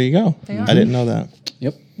 Yes. Hey, there you go. They are. I didn't know that.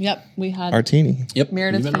 Yep. Yep. We had Artini. Yep.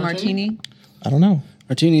 Meredith You been from to Martini. I don't know.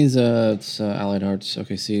 Artini's it's Allied Arts,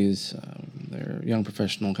 OKC's their young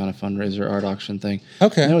professional kind of fundraiser art auction thing.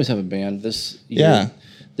 Okay. They always have a band. This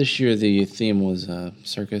year the theme was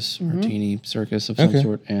circus, Artini circus of some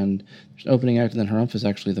sort, and there's an opening act, and then Harumph is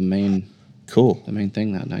actually the main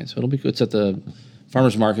thing that night. So it'll be good. It's at the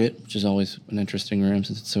farmers market, which is always an interesting room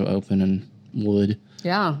since it's so open and wood.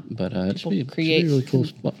 Yeah. But it should be a create- really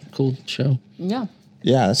cool show. Yeah.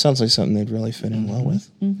 Yeah, that sounds like something they'd really fit in well with.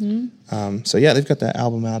 So yeah, they've got that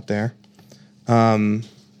album out there.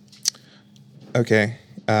 Okay.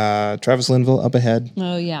 Travis Linville, Up Ahead.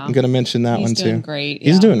 Oh, yeah. I'm going to mention that He's one doing too. great,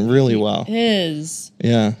 He's yeah. doing really well.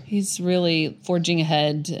 Yeah. He's really forging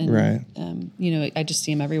ahead. And, Right. I just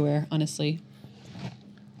see him everywhere, honestly.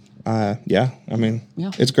 Yeah. I mean,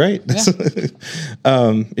 Yeah. it's great.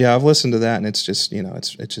 Yeah. I've listened to that, and it's just,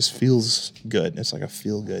 it just feels good. It's like a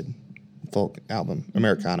feel good folk album,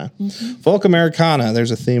 Americana. Folk Americana.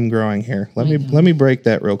 There's a theme growing here. Let me break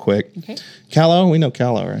that real quick. Okay. Callow, we know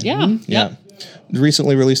Callow, right? Yeah. Yeah.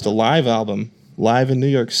 Recently released a live album live in New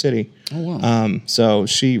York City. Oh, wow. So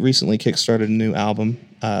she recently kickstarted a new album,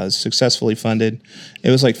 successfully funded. It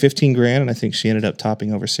was like $15,000, and I think she ended up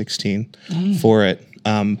topping over 16 for it.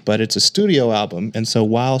 But it's a studio album, and so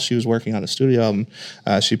while she was working on the studio album,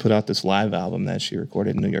 she put out this live album that she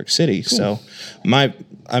recorded in New York City. Cool. So,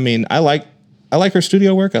 I like her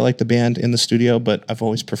studio work. I like the band in the studio, but I've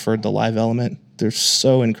always preferred the live element. They're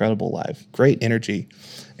so incredible live, great energy,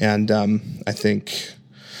 and I think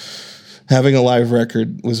having a live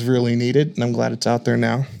record was really needed, and I'm glad it's out there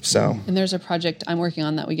now. So, And there's a project I'm working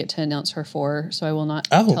on that we get to announce her for, so I will not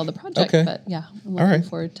tell the project. Okay. But yeah, I'm looking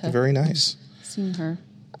forward to very nice. seeing her.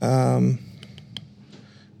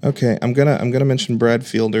 Okay, I'm gonna mention Brad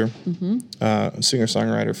Fielder,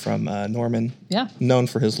 singer-songwriter from Norman. Yeah. Known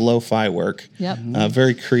for his lo-fi work. Yep.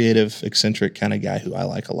 Very creative, eccentric kind of guy who I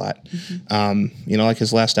like a lot. Like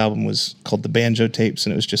his last album was called The Banjo Tapes,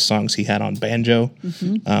 and it was just songs he had on banjo.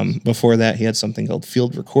 Before that, he had something called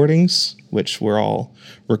Field Recordings, which were all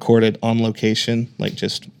recorded on location, like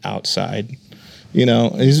just outside.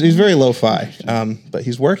 He's very lo-fi, but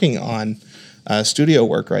he's working on studio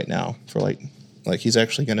work right now for like he's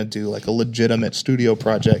actually going to do like a legitimate studio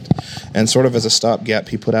project, and sort of as a stopgap,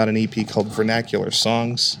 he put out an EP called Vernacular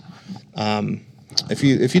Songs. If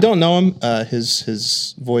you don't know him,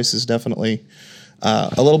 his voice is definitely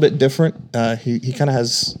a little bit different. He kind of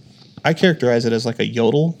has, I characterize it as like a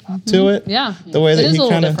yodel to it. Yeah, the way that it is he a little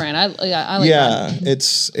kinda, different. I like that.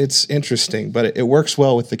 it's interesting, but it works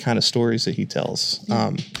well with the kind of stories that he tells.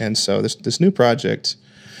 And so this new project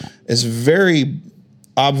is very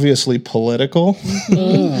obviously political.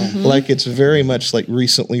 Like it's very much like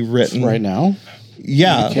recently written Right now?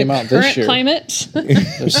 Yeah. It came out Current this year. climate.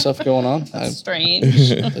 There's stuff going on. I Strange.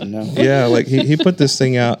 didn't know. Yeah, like he put this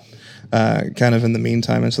thing out kind of in the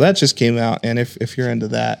meantime, and so that just came out, and if you're into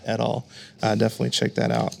that at all, definitely check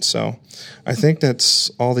that out. So I think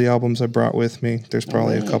that's all the albums I brought with me. There's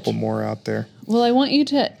probably a couple more out there. Well, I want you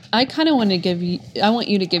to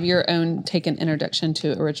give your own take and introduction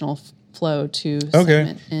to Original Flow to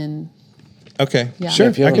segment in. Okay, Yeah. sure.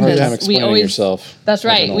 If you have I a can hard do time that. explaining yourself. That's I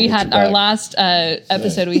right. can We always had get our back. last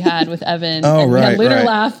episode we had with Evan. Oh, and we right, had Lunar right.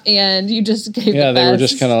 Laugh, and you just gave Yeah, the they were best.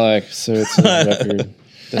 just kind of like, so it's a record.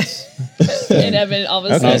 And Evan all of a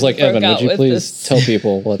sudden And I was like, broke Evan, out would you with please this tell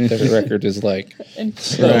people what the record is like? and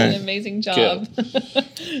did Right. an amazing job.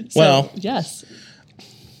 Well- yes.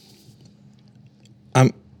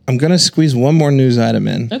 I'm gonna squeeze one more news item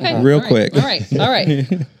in, Okay. real All right. quick. All right.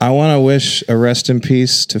 I want to wish a rest in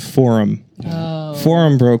peace to Forum.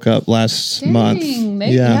 Forum broke up last month.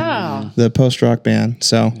 Yeah. The post rock band.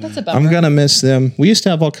 So That's a bummer. I'm gonna miss them. We used to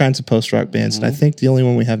have all kinds of post rock bands, and I think the only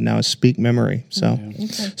one we have now is Speak Memory. So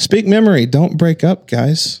Speak Memory, don't break up,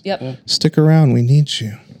 guys. Yep. Stick around. We need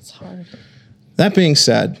you. It's hard. That being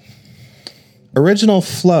said, Original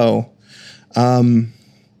Flow.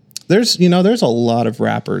 There's a lot of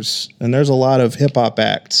rappers, and there's a lot of hip hop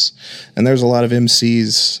acts, and there's a lot of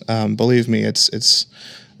MCs. Believe me,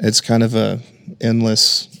 it's kind of a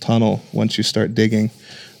endless tunnel once you start digging,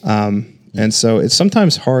 and so it's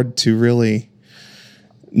sometimes hard to really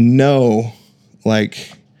know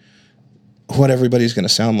like what everybody's going to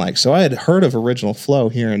sound like. So I had heard of Original Flow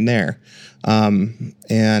here and there,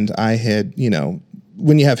 and I had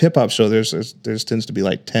when you have hip hop show, there's tends to be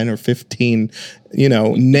like 10 or 15,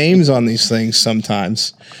 names on these things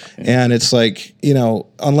sometimes. And it's like,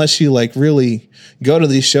 unless you like really go to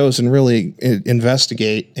these shows and really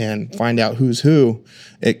investigate and find out who's who,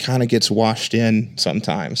 it kind of gets washed in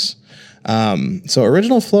sometimes. So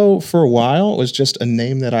Original Flow for a while was just a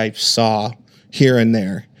name that I saw here and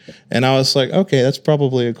there. And I was like, okay, that's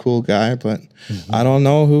probably a cool guy, but I don't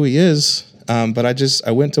know who he is. But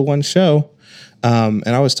I went to one show. And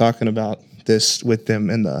I was talking about this with them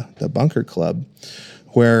in the Bunker Club,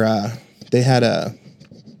 where they had I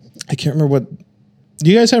can't remember what. Do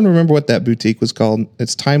you guys happen to remember what that boutique was called?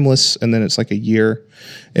 It's Timeless, and then it's like a year.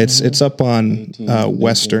 It's up on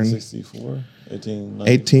Western. 1864,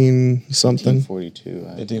 18 something. 1842.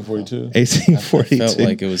 1842. Felt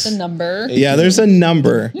like it was The number. Yeah, there's a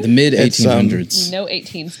number. the mid It's, 1800s. No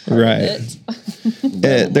 18s part Right. of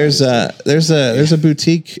it. There's a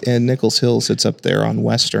boutique in Nichols Hills that's up there on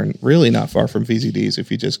Western, really not far from VZD's if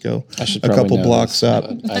you just go I should a probably couple know blocks this, up.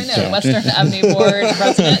 but I know, Western Avenue Board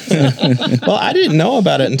president. Well, I didn't know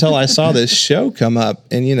about it until I saw this show come up,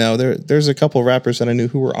 and there's a couple rappers that I knew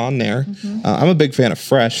who were on there. I'm a big fan of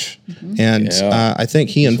Fresh, and Yeah. I think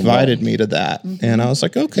he invited me to that, and I was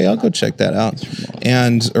like, okay, I'll go check that out.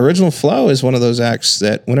 And Original Flow is one of those acts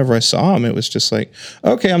that whenever I saw him, it was just like,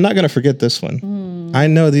 okay, I'm not going to forget this one. I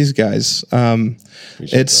know these guys.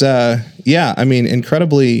 It's I mean,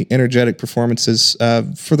 incredibly energetic performances.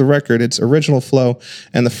 For the record, it's Original Flow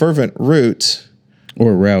and the Fervent Root.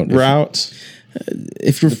 Or Route. Route.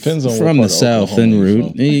 If you're Depends on from what the part of south, then Oklahoma you're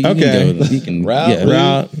Route. from. You Okay. can go. You can Route, yeah.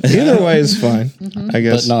 Route. Either way is fine, I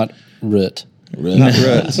guess. But not root. Really? Not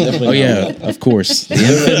Root. Definitely Oh not yeah, Rut. of course. The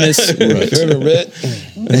infamous Route. Fervent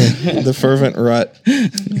Rut. The Fervent Rut.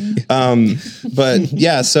 But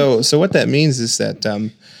yeah, so what that means is that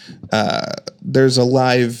there's a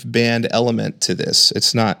live band element to this.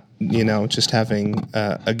 It's not, just having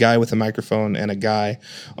a guy with a microphone and a guy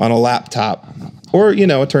on a laptop or,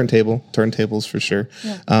 a turntable. Turntables for sure.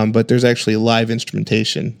 Yeah. But there's actually live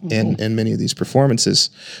instrumentation in many of these performances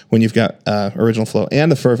when you've got Original Flow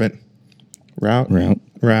and the Fervent Route. There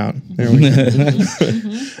we go.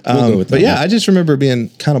 We'll go with But that. yeah, I just remember being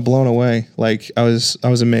kind of blown away. Like I was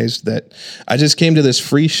amazed that I just came to this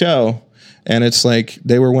free show, and it's like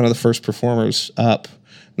they were one of the first performers up,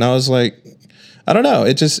 and I was like, I don't know.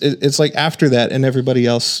 It's like after that, and everybody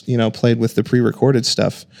else, played with the pre-recorded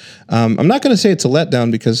stuff. I'm not going to say it's a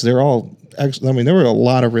letdown because they're all. Actually, I mean, there were a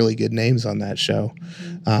lot of really good names on that show.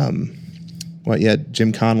 You had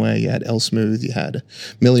Jim Conway, you had El Smooth, you had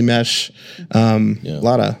Millie Mesh, a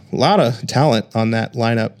lot of talent on that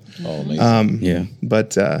lineup. Oh, amazing. Yeah.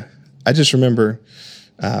 But I just remember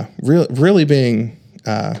really being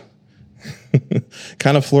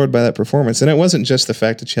kind of floored by that performance. And it wasn't just the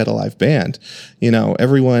fact that you had a live band.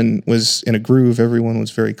 Everyone was in a groove. Everyone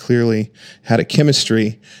was very clearly had a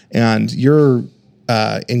chemistry. And your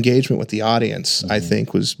engagement with the audience, I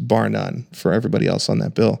think, was bar none for everybody else on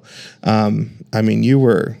that bill. I mean, you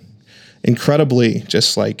were incredibly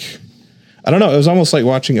just like, I don't know, it was almost like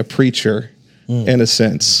watching a preacher in a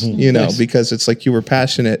sense, because it's like you were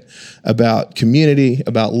passionate about community,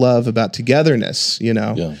 about love, about togetherness,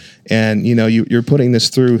 Yeah. and, you're putting this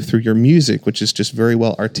through your music, which is just very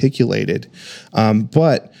well articulated.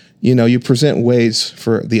 But, you present ways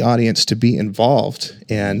for the audience to be involved,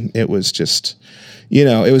 and it was just,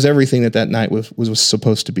 it was everything that night was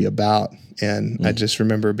supposed to be about. And I just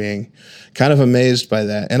remember being kind of amazed by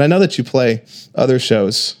that. And I know that you play other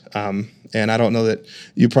shows, and I don't know that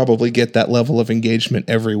you probably get that level of engagement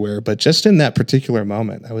everywhere, but just in that particular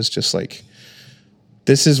moment, I was just like,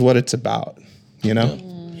 this is what it's about,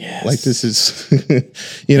 Yes. Like this is,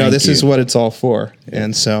 this is what it's all for.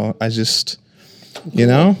 And so I just,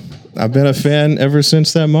 I've been a fan ever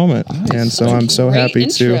since that moment. And so I'm so Great happy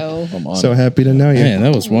intro. I'm honored. so happy to know you. Man,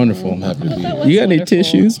 that was wonderful. I'm happy to be here. You got any wonderful.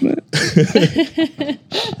 tissues, man?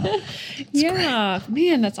 Yeah,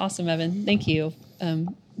 man, that's awesome, Evan. Thank you.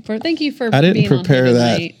 Thank you for I didn't being prepare on here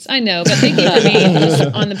that. tonight. I know, but thank you for being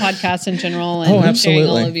just on the podcast in general and sharing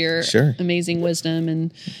all absolutely. of your Sure. amazing wisdom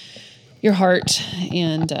and your heart.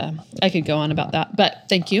 And I could go on about that, but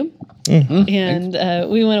thank you. And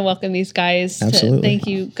we want to welcome these guys. Absolutely. Thank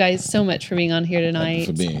you guys so much for being on here tonight.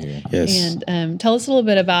 for being here. Yes. And tell us a little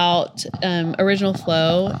bit about Original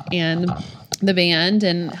Flow and the band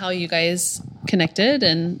and how you guys connected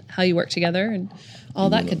and how you work together and all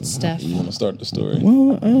that good stuff. You want to start the story?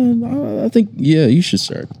 Well, I think, yeah, you should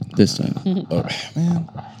start this time. Man.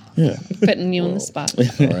 Yeah. Putting you on the spot.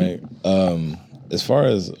 All right. As far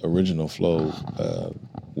as Original Flow,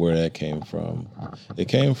 where that came from, it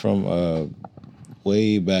came from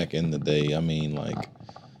way back in the day. I mean, like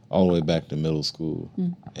all the way back to middle school,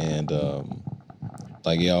 and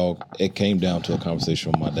it came down to a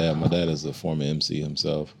conversation with my dad. My dad is a former MC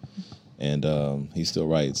himself, and he still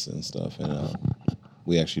writes and stuff. And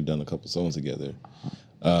we actually done a couple songs together.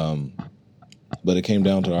 But it came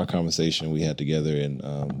down to our conversation we had together, and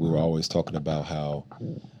we were always talking about how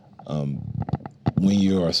when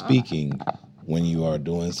you are speaking, when you are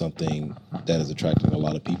doing something that is attracting a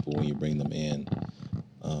lot of people, when you bring them in,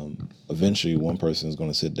 eventually one person is going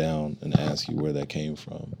to sit down and ask you where that came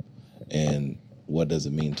from and what does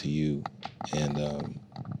it mean to you. And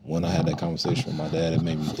when I had that conversation with my dad, it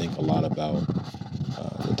made me think a lot about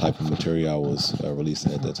the type of material I was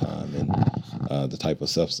releasing at that time and the type of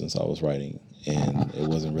substance I was writing. And it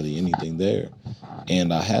wasn't really anything there.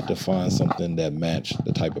 And I had to find something that matched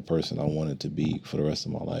the type of person I wanted to be for the rest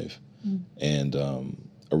of my life. And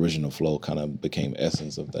Original Flow kind of became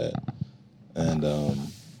essence of that. And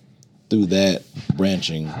through that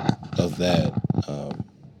branching of that,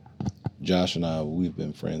 Josh and I, we've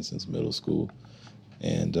been friends since middle school.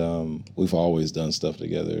 And we've always done stuff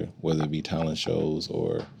together, whether it be talent shows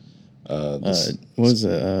or...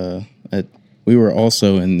 we were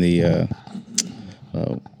also in the...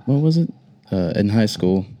 what was it? In high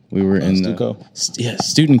school, we were in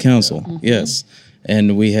student council. Yes,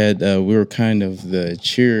 and we had we were kind of the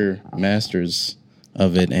cheer masters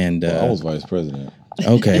of it. And I was vice president.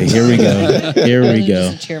 okay, here we go. Here we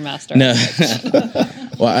go. Just a cheermaster. No,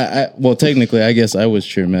 well, technically, I guess I was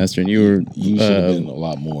cheermaster, and you were You should have been a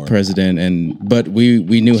lot more. president. But we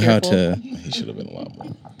knew how to, He should have been a lot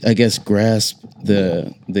more. I guess, grasp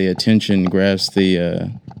the attention, grasp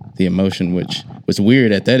the emotion, which was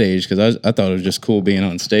weird at that age because I thought it was just cool being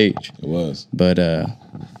on stage. It was. But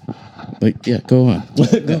yeah, go on.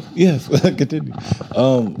 Yes, continue.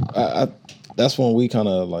 I that's when we kind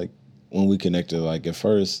of like when we connected. Like at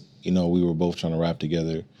first, we were both trying to rap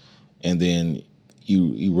together, and then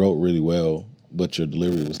you wrote really well, but your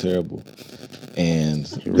delivery was terrible. And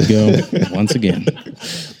Here we go once again.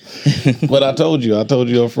 but I told you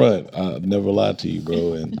up front, I never lied to you,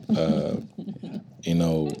 bro. And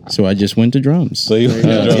So I just went to drums. so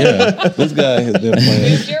this guy has been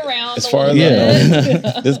playing. You're around As far as I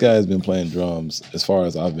know, this guy has been playing drums. As far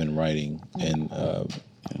as I've been writing and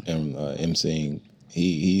emceeing,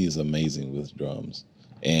 he is amazing with drums,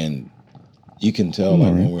 and you can tell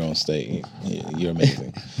when we're on stage. You're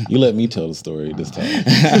amazing. You let me tell the story this time.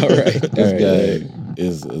 All right. This guy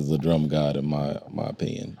is the drum god in my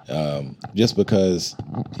opinion. Just because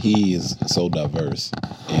he is so diverse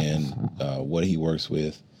in what he works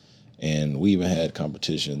with, and we even had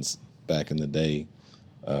competitions back in the day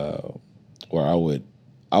where I would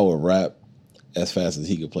rap as fast as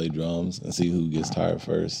he could play drums and see who gets tired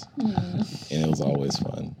first, and it was always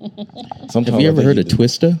fun. Sometimes Have you ever heard of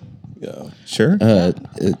Twista? Yeah. Sure.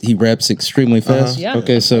 He raps extremely fast. Yeah.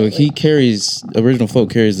 Okay, so Original Folk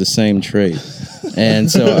carries the same trait. And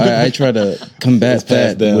so I try to combat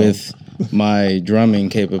that down. with my drumming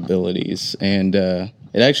capabilities. And it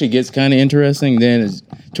actually gets kind of interesting. Then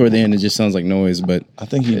toward the end, it just sounds like noise. But I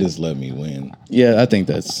think he just let me win. yeah, I think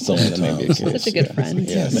that's Some of the that may be the times. case. Such a good friend.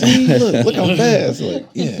 Yeah, see, look how fast. Like,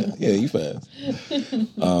 yeah, you fast.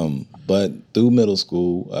 But through middle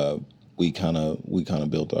school, we kind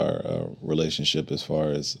of built our relationship as far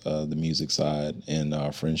as the music side and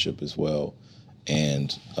our friendship as well.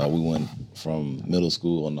 And we went from middle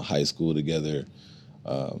school into high school together.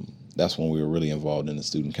 That's when we were really involved in the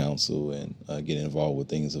student council and getting involved with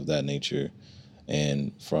things of that nature.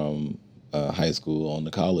 And from high school on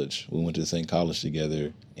to college, we went to the same college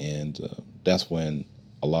together. And that's when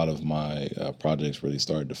a lot of my projects really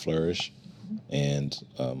started to flourish. And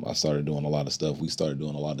I started doing a lot of stuff. We started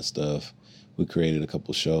doing a lot of stuff. We created a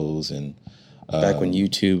couple shows. And Back when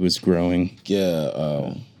YouTube was growing.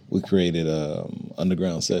 we created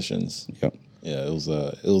Underground Sessions. Yep. Yeah, it was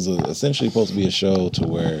essentially supposed to be a show to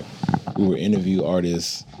where we would interview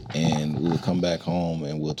artists and we would come back home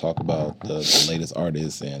and we'll talk about the latest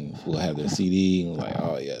artists and we'll have their CD and we're like,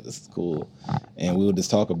 oh yeah, this is cool. And we would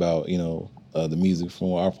just talk about, the music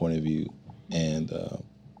from our point of view. And it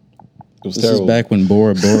was This terrible. is back when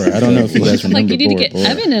Bora Bora. I don't know if you guys remember Like, you need to Bora get Bora.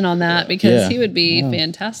 Evan in on that because Yeah. he would be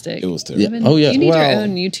fantastic. It was terrible. Evan, Oh, yeah. You need Well- your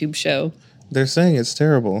own YouTube show. They're saying it's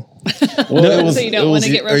terrible. Well, it was, So you don't want to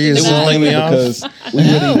get are you roped into selling that? me mainly off? because we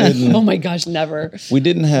really didn't. Oh my gosh, never. We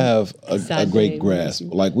didn't have a Sad great day. grasp.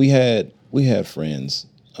 Like we had friends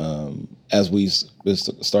as we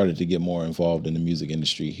started to get more involved in the music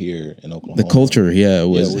industry here in Oklahoma. The culture, we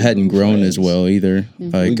hadn't grew grown friends. as well either.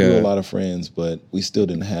 Mm-hmm. We Like, grew a lot of friends, but we still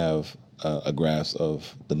didn't have a grasp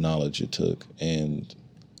of the knowledge it took. And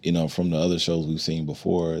from the other shows we've seen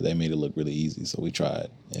before, they made it look really easy. So we tried.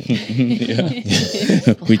 And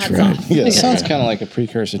we tried. yeah, It sounds kind of like a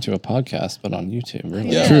precursor to a podcast, but on YouTube.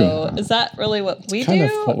 Really, No. True. Is that really what we Kind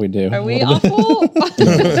do? of what we do. Are we A little awful?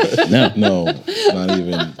 No. no, not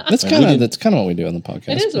even. That's Like, kind of what we do on the podcast.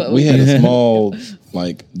 It is what we we had a small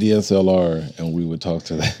DSLR, and we would talk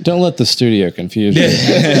to that. Don't let the studio confuse you.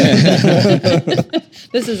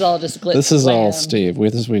 This is all just glitz. This is all glam. Steve.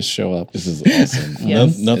 We show up. This is awesome.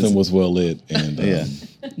 Yes. Nothing was well lit, and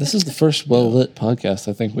This is the first well lit podcast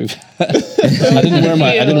I think we've had. I didn't wear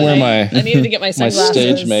my I needed to get my my sunglasses.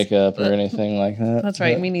 stage makeup or anything like that. That's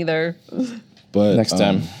right. Me neither. But Next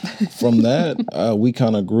time. from that, we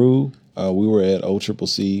kind of grew. We were at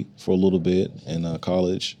OCCC for a little bit in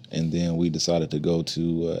college, and then we decided to go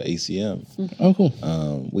to ACM. Oh,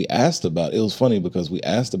 cool. We asked about. It was funny because we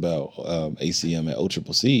asked about ACM at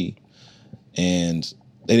OCCC, and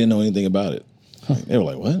they didn't know anything about it. Like, they were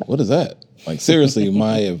like, "What? What is that?" Like seriously,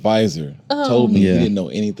 my advisor told me he didn't know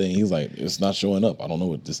anything. He's like, "It's not showing up. I don't know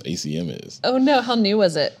what this ACM is." Oh no! How new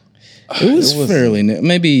was it? It was fairly new.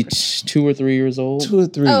 Maybe 2 or 3 years old. 2 or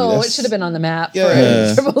 3. Oh, that's- it should have been on the map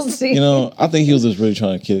Yeah. for Triple C. I think he was just really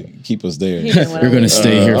trying to keep us there. He didn't wanna We're going to leave.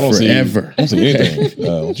 stay here I don't see- forever. I don't see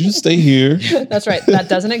anything. Would you just stay here? That's right. That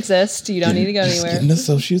doesn't exist. You don't need to go anywhere. Getting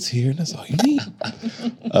associates here, and that's all you need.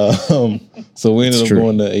 So we ended up true.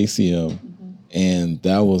 going to ACM, And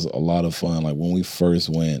that was a lot of fun. Like when we first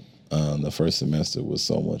went, the first semester was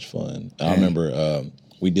so much fun. I remember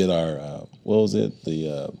we did our what was it,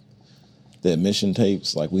 the admission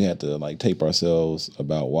tapes. Like we had to like tape ourselves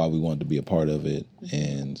about why we wanted to be a part of it,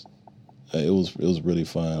 and it was really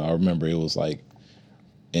fun. I remember it was like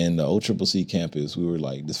in the OCCC campus. We were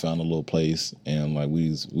like just found a little place, and like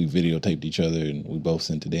we videotaped each other, and we both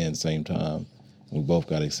sent it in at the same time. We both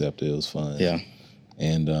got accepted. It was fun. Yeah.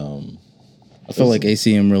 And I feel like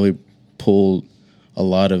ACM really pulled a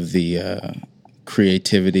lot of the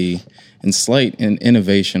creativity and slight and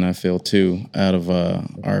innovation, I feel, too, out of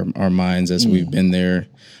our minds as we've been there,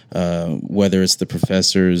 whether it's the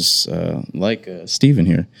professors like Stephen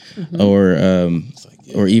here,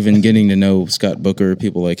 or even getting to know Scott Booker,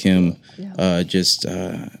 people like him, just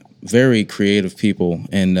very creative people,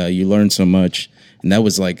 and you learn so much. And that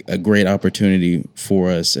was like a great opportunity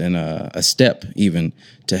for us, and a step even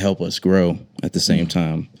to help us grow at the same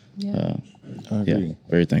time. I agree.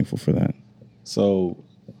 Very thankful for that. So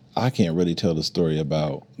I can't really tell the story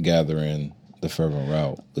about gathering the Fervent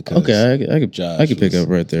Route because I could pick up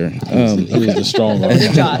right there. he was the strong arm.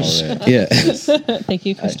 Josh. Yeah, Thank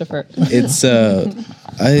you, Christopher. it's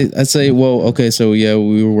I'd say, well, okay, so yeah,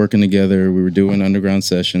 we were working together. We were doing underground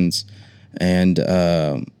sessions, and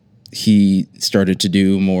he started to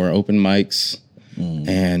do more open mics,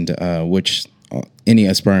 and which any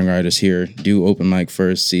aspiring artists here do open mic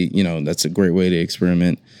first. See, that's a great way to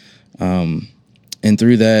experiment. And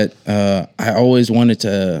through that, I always wanted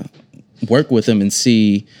to work with him and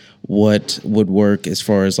see what would work as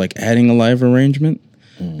far as like adding a live arrangement.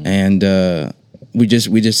 And we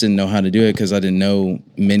just didn't know how to do it because I didn't know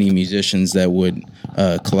many musicians that would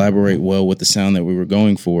collaborate well with the sound that we were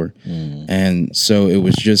going for. And so it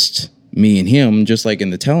was just me and him, just like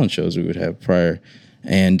in the talent shows we would have prior.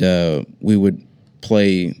 And we would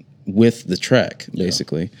play with the track,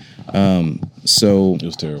 basically. So It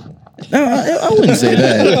was terrible. no, I wouldn't say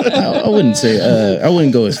that. I wouldn't say. I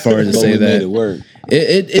wouldn't go as far as to say We that. made it work.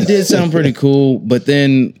 It did sound pretty cool, but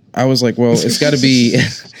then I was like, well, it's got to be,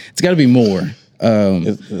 it's got to be more. It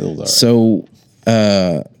was all right. So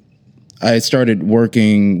I started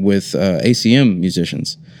working with ACM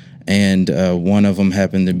musicians, and one of them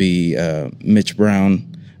happened to be Mitch Brown.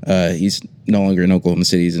 He's no longer in Oklahoma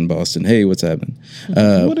City; he's in Boston. Hey, what's happening?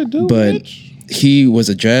 What it do, but Mitch? he was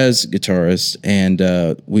a jazz guitarist, and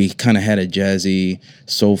we kind of had a jazzy,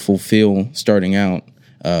 soulful feel starting out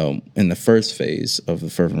in the first phase of the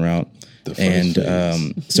Fervent Route.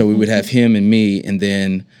 So we would have him and me, and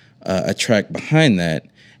then a track behind that,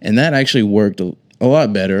 and that actually worked a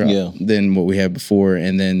lot better than what we had before.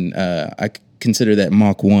 And then I consider that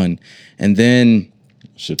Mach 1, and then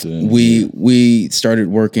we started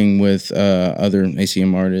working with other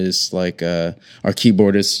ACM artists, like our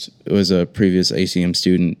keyboardist was a previous ACM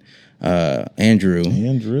student, Andrew.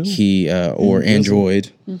 He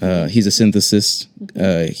Android. He's a synthesist.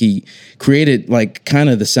 He created like kind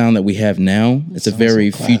of the sound that we have now. It's a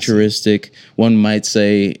very futuristic, one might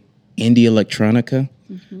say, indie electronica,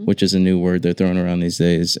 which is a new word they're throwing around these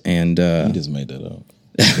days. And He just made that up.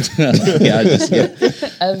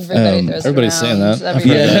 Everybody's saying that.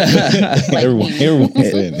 Everyone's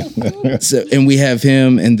saying it. So, and we have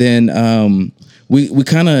him, and then we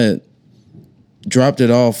kind of dropped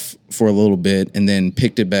it off for a little bit, and then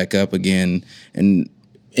picked it back up again. And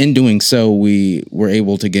in doing so, we were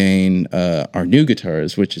able to gain our new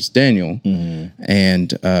guitarist, which is Daniel,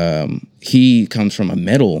 and he comes from a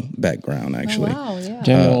metal background, actually. Oh, wow, yeah.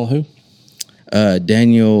 Daniel who?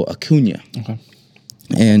 Daniel Acuna. Okay.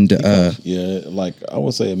 And like I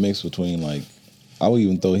would say a mix between like I would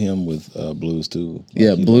even throw him with blues too.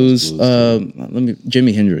 Like he blues. loves too.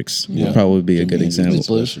 Jimi Hendrix would probably be a good example.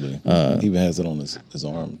 Especially, he even has it on his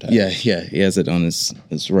arm. Tattooed. Yeah, he has it on his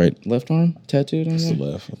left arm tattooed on there. the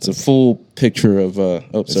left. It's a full picture of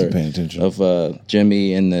paying attention. of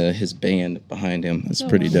Jimmy and his band behind him. It's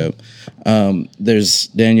pretty dope. There's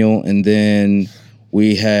Daniel, and then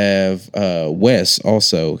we have Wes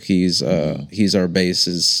also. He's our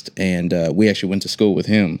bassist, and we actually went to school with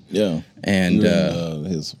him. Yeah, and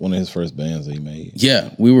one of his first bands that he made.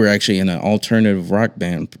 Yeah, we were actually in an alternative rock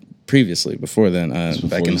band previously. Before then,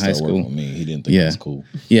 back in high school. With me, he didn't think it was cool.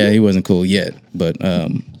 Yeah, he wasn't cool yet, but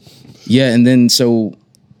and then so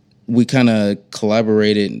we kind of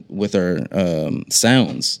collaborated with our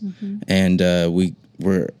sounds, and we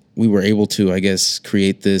were able to, I guess,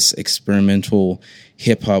 create this experimental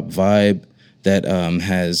hip hop vibe that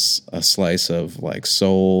has a slice of like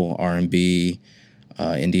soul, R&B,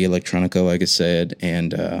 indie electronica, like I said,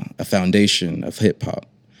 and a foundation of hip hop.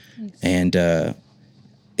 Nice. And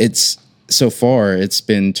it's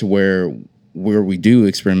been to where where we do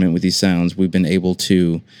experiment with these sounds, we've been able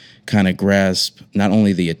to kind of grasp not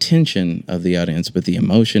only the attention of the audience, but the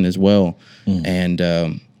emotion as well. And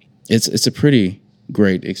it's a pretty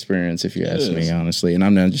great experience, if you ask me, honestly. And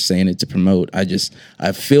I'm not just saying it to promote.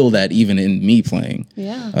 I feel that even in me playing.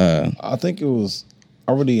 Yeah. I think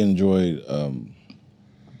I really enjoyed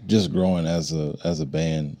just growing as a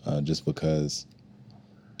band, just because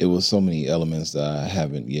it was so many elements that I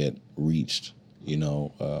haven't yet reached. You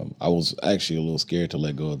know, I was actually a little scared to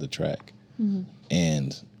let go of the track,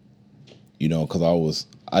 and you know, because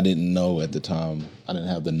I didn't know at the time, I didn't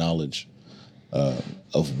have the knowledge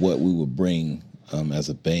of what we would bring as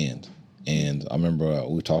a band. And I remember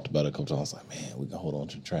we talked about it a couple times. I was like, man, we can hold on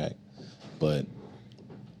to the track, but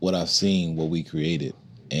what I've seen, what we created,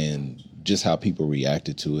 and just how people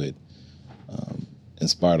reacted to it,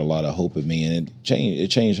 inspired a lot of hope in me, and it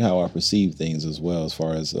changed how I perceive things as well. As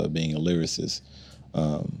far as being a lyricist,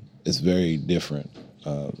 it's very different,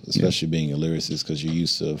 especially being a lyricist, because you're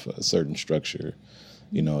used to a certain structure.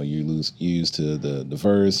 You know, you're used to the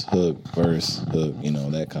verse, hook, you know,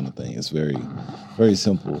 that kind of thing. It's very, very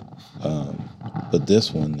simple. But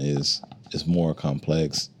this one is more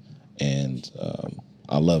complex, and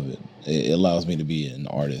I love it. It allows me to be an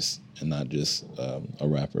artist and not just a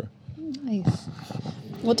rapper. Nice.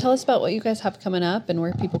 Well, tell us about what you guys have coming up and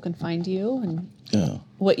where people can find you, and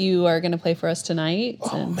what you are going to play for us tonight.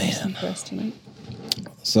 Oh, man. Sing for us tonight.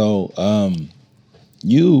 So,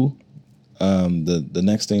 the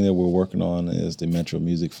next thing that we're working on is the Metro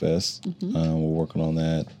Music Fest. We're working on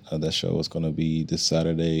that. That show is going to be this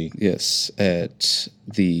Saturday. Yes, at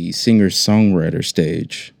the singer-songwriter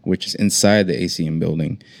stage, which is inside the ACM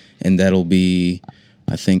building. And that'll be,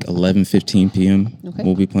 I think, 11:15 p.m. Okay.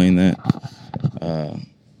 We'll be playing that.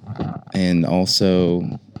 And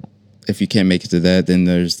also, if you can't make it to that, then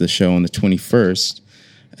there's the show on the 21st.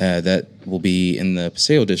 That will be in the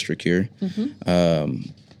Paseo district here.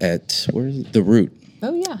 At The Root.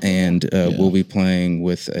 Oh, yeah. And we'll be playing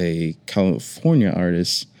with a California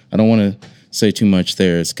artist. I don't want to say too much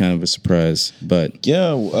there. It's kind of a surprise. But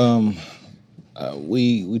yeah,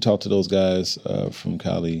 we talked to those guys from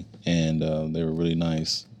Cali, and they were really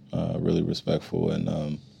nice, really respectful,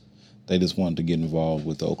 and they just wanted to get involved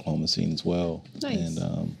with the Oklahoma scene as well. Nice.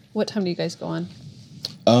 And what time do you guys go on?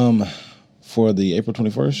 for the April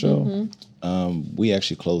 21st show, we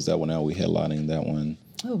actually closed that one out. We headlining that one.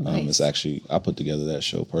 Oh, nice. It's actually, I put together that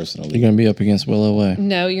show personally. You're going to be up against Willow Way.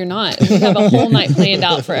 No, you're not. We have a whole night planned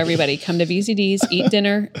out for everybody. Come to VZD's, eat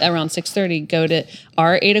dinner around 6:30. Go to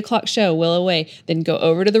our 8 o'clock show, Willow Way. Then go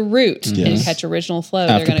over to the Root and catch Original Flow.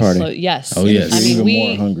 After They're party. going to yes. Oh, yes. If I you're mean,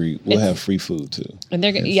 even more hungry, we'll have free food too. and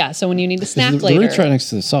they're yeah. So when you need a snack The later, Root's right next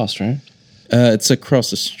to the sauce, right? it's across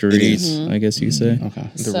the street, I guess you could say. Okay.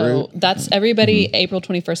 so that's everybody. April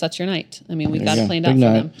 21st. That's your night. I mean, we've got it planned out Big for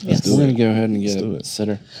night. them. Yes. We're going to go ahead and get do a it.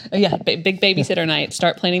 sitter. Oh, yeah, big babysitter night.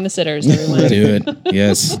 Start planning the sitters, everyone. Do it.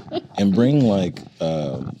 Yes. And bring like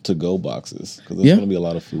to-go boxes, because there's Yeah. going to be a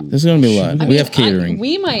lot of food. There's going to be a lot. I we mean, have catering.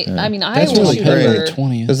 we might. I mean, I That's will really shoot great. over.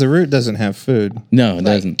 20th. Because the Root doesn't have food, No, it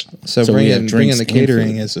doesn't. so, we bringing have drinks the and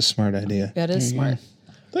catering food. is a smart idea. That is smart.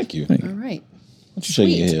 Thank you. All right. Shake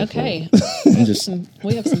your Sweet. head for Okay. I'm just,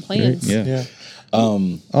 We have some plans. yeah.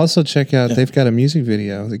 Also, check out they've got a music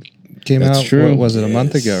video that came That's out. true. What was it, a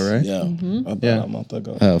month ago? Right? Yeah, about Yeah. a month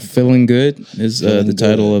ago. Feeling Good is Feeling the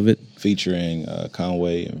title Good. of it. Featuring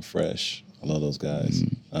Conway and Fresh. I love those guys.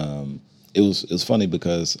 It was funny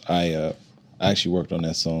because I actually worked on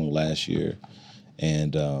that song last year,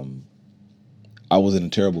 and I was in a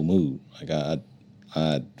terrible mood. Like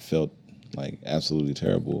I felt like absolutely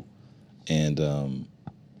terrible, and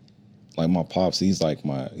like my pops, he's like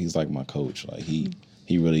my coach. Like he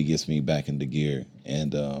really gets me back into gear,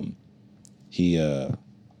 and he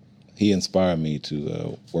inspired me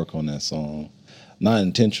to work on that song, not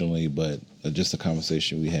intentionally, but just a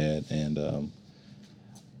conversation we had, and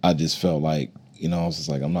I just felt like, I was just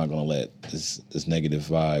like, I'm not gonna let this negative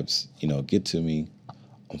vibes, get to me.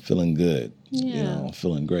 I'm feeling good, Yeah. I'm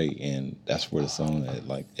feeling great, and that's where the song,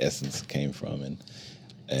 like essence, came from, and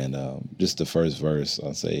just the first verse,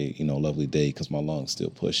 I'll say, lovely day, because my lungs still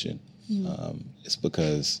pushing. It's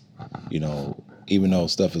because, even though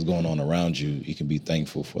stuff is going on around you, you can be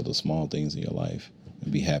thankful for the small things in your life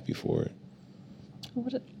and be happy for it.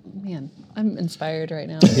 Man, I'm inspired right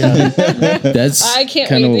now. That's I can't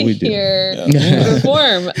kind of what wait we to do. hear you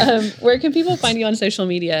perform. Where can people find you on social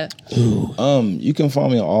media? You can follow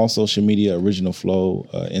me on all social media, Original Flow,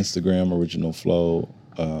 Instagram, Original Flow,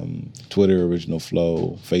 Twitter, Original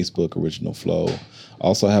Flow, Facebook, Original Flow. I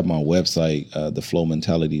also have my website,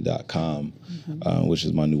 theflowmentality.com, which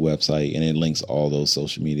is my new website, and it links all those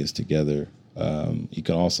social medias together. You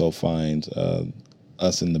can also find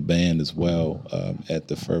us in the band as well at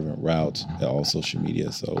The Fervent Route at all social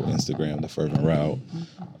media. So Instagram, The Fervent Route,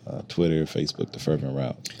 Twitter, Facebook, The Fervent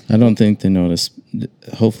Route. I don't think they know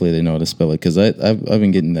hopefully they know how to spell it, because I've been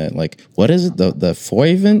getting that, like, what is it? The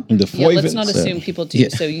Fervent? The Yeah, let's Fervent. not assume people do. Yeah.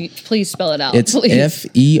 So please spell it out. It's please.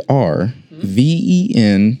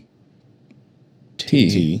 FERVENT.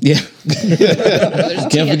 T. Yeah. There's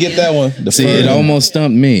Can't forget that one. The See, it almost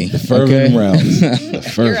stumped me. Fervent Route. The You're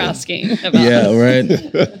Fervent. asking about. Yeah, right.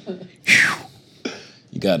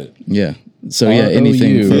 You got it. Yeah. So yeah,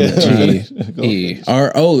 anything from R-O-U-T-E.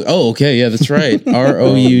 okay, yeah, that's right.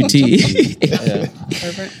 ROUT.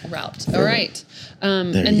 Fervent Route. All right.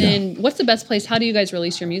 And then what's the best place? How do you guys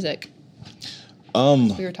release your music?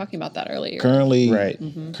 We were talking about that earlier. Currently, Right.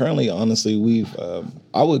 Currently, honestly, we've.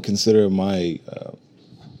 I would consider my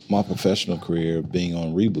my professional career being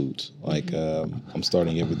on Reboot. Like I'm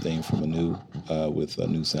starting everything from anew with a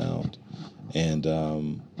new sound, and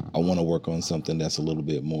I want to work on something that's a little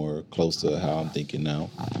bit more close to how I'm thinking now.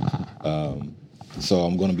 So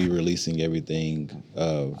I'm going to be releasing everything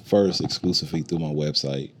first exclusively through my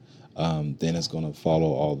website. Then it's going to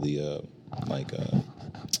follow all the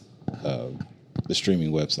the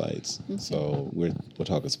streaming websites. So we're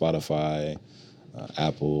talking Spotify,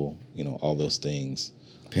 Apple, all those things.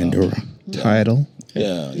 Pandora. Tidal.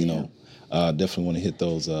 Yeah, definitely want to hit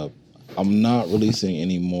those up. I'm not releasing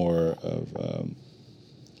any more of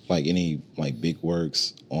any big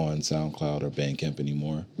works on SoundCloud or Bandcamp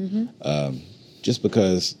anymore. Just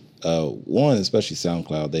because one, especially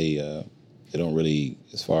SoundCloud, they don't really,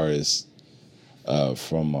 as far as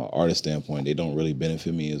from an artist standpoint, they don't really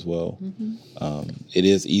benefit me as well. It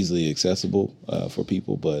is easily accessible for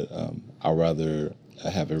people, but I'd rather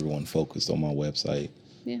have everyone focused on my website.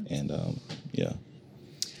 Yeah. And yeah.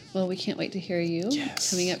 Well, we can't wait to hear you.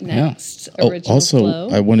 Coming up next, Oh, Original also, Flow.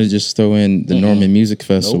 I want to just throw in the Norman Music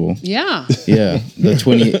Festival. Yeah. Yeah, the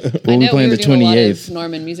 20. I We'll be know playing we the were doing a lot of 28th.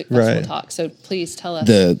 Norman Music Festival Right. talk, so please tell us.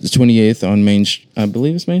 The 28th on I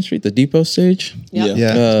believe it's Main Street, the Depot stage. Yep.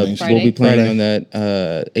 Yeah. Main Street. Friday. We'll be playing Friday. on that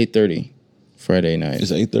 8:30 Friday night.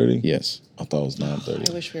 Is it 8:30? Yes. I thought it was 9:30.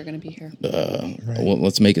 I wish we were going to be here. Well,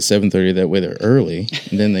 let's make it 7:30. That way they're early.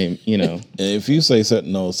 And then they, And if you say say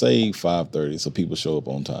 5:30, so people show up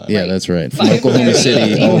on time. Yeah, that's right. From Oklahoma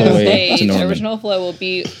City all the way to Stage, Norman. Original Flow will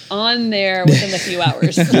be on there within a few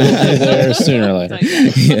hours. There sooner or later.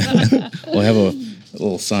 We'll have a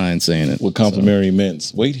little sign saying it. With complimentary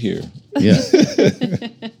mints. Wait here. Yeah.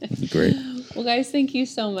 That'd be great. Well, guys, thank you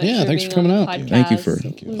so much. Yeah, for thanks being for coming on the out. podcast. Thank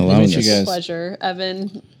you for allowing Meet you us. guys. Pleasure,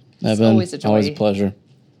 Evan. Evan, always a joy. Always a pleasure.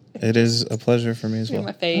 It is a pleasure for me as You're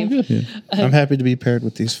well. my fave. I'm happy to be paired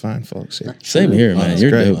with these fine folks here. Same here, man. that's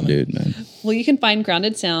You're great. dope, dude, man. Well, you can find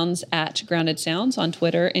Grounded Sounds at Grounded Sounds on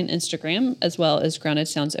Twitter and Instagram, as well as Grounded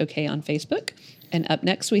Sounds OK on Facebook. And up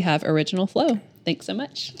next, we have Original Flow. Thanks so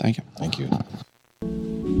much. Thank you. Thank you.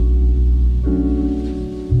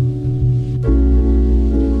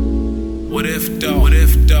 What if though? What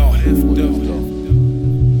if though? What if though?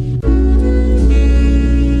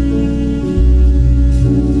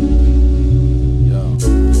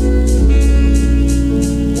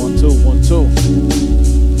 One, two.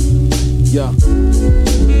 Yeah.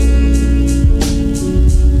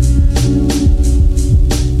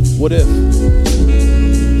 What if?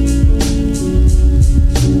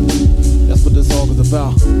 That's what this song is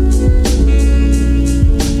about.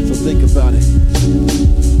 So think about it.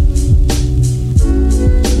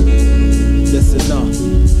 Listen up.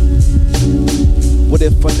 What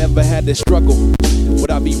if I never had this struggle?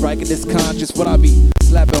 Would I be writing this conscious? Would I be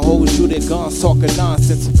slapping hoes, shooting guns, talking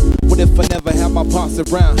nonsense? What if I never had my pops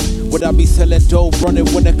around? Would I be selling dope, running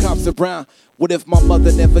when the cops around? What if my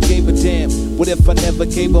mother never gave a damn? What if I never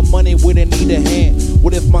gave her money, wouldn't need a hand?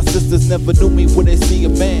 What if my sisters never knew me, wouldn't see a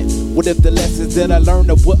man? What if the lessons that I learned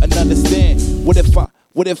I wouldn't understand? What if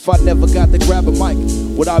I never got to grab a mic?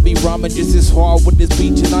 Would I be rhyming just as hard with this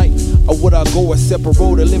beat tonight? Or would I go a separate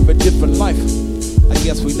road to live a different life? I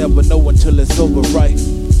guess we never know until it's over, right?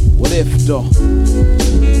 What if though?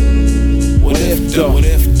 What if though? What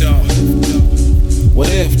if though? What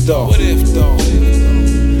if though?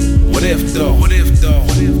 What if though? What if though?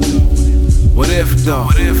 What if though?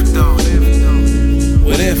 What if though?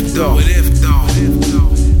 What if though? What if though?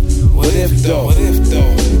 What if though? What if though?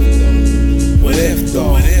 What if though? What if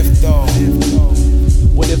though? What if though?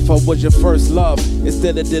 What if I was your first love?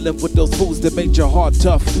 Instead of dealing with those fools that made your heart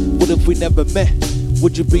tough. What if we never met?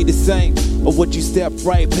 Would you be the same? Or would you step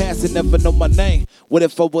right past and never know my name? What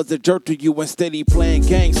if I was a jerk to you and steady playing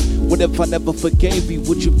games? What if I never forgave you?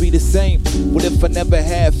 Would you be the same? What if I never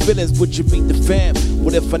had feelings? Would you meet the fam?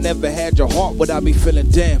 What if I never had your heart? Would I be feeling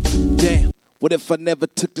damn? What if I never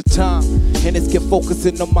took the time? And it's kept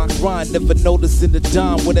focusing on my grind, never noticing the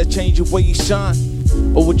dime. Would that change the way you shine?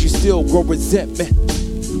 Or would you still grow resentment?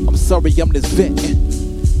 I'm sorry, I'm just venting.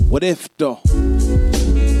 What if though?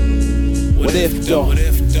 What if though? What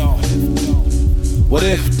if though? What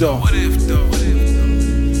if though? What if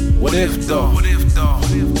though? What if though?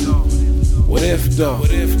 What if though?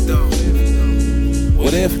 What if though?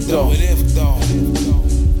 What if though? What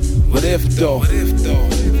if though? What if though?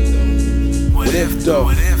 What if though?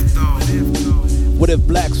 What if though? What if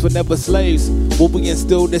blacks were never slaves? Would we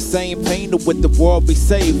instill the same pain, or would the world be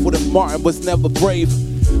saved? What if Martin was never brave?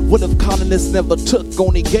 What if colonists never took,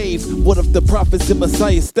 only gave? What if the prophets and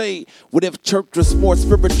Messiah stayed? What if church was more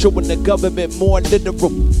spiritual and the government more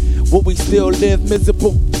literal? Would we still live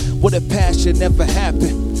miserable? What if passion never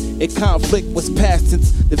happened? And conflict was past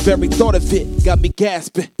tense. The very thought of it got me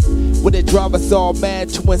gasping. Would it drive us all mad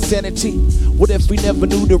to insanity? What if we never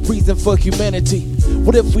knew the reason for humanity?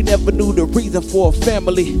 What if we never knew the reason for a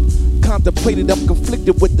family? Contemplated, I'm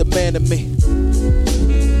conflicted with the man in me.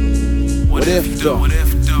 What if though? What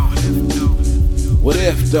if though? What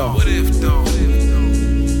if though? What if though?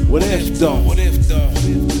 What if though? What if though?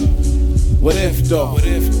 What if though?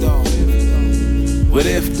 What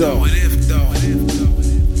if though? What if though?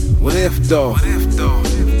 What if though? What if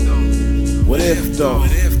though? What if though?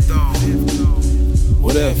 What if though?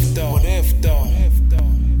 What if though? What if though?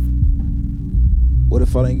 What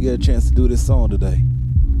if I didn't get a chance to do this song today?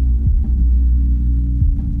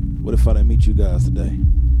 What if I didn't meet you guys today?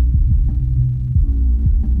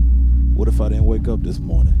 What if I didn't wake up this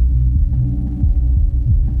morning?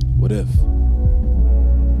 What if?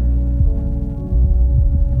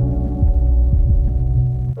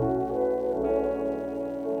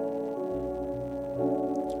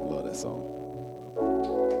 Love that song.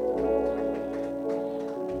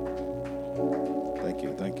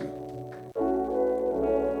 Thank you.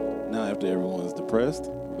 Now after everyone's depressed,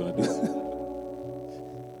 we're gonna do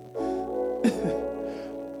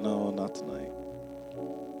No, not tonight.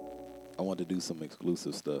 I want to do some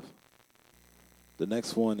exclusive stuff. The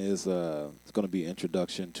next one is it's going to be an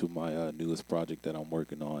introduction to my newest project that I'm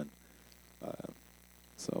working on.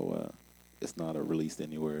 So it's not released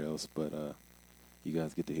anywhere else, but you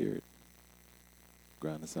guys get to hear it.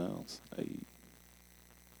 Grinding Sounds. Hey.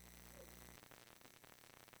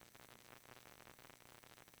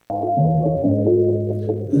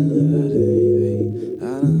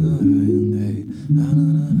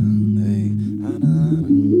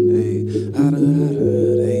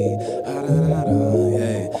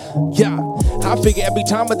 Yeah, I figure every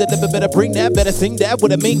time I deliver, better bring that, better sing that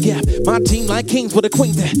with a main gap. My team like kings with a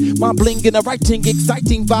queen that. My bling in the writing,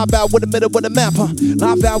 exciting vibe out with a middle with a map.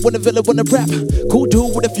 Live out with a villain with a rap. Cool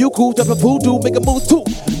dude with a few cool type of voodoo, make a move too.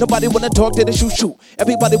 Nobody wanna talk to the shoot.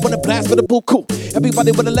 Everybody wanna blast for the boo cool.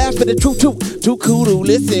 Everybody wanna laugh for the true too. Too cool to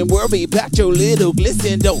listen, worry about your little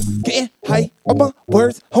glisten though. Getting high on my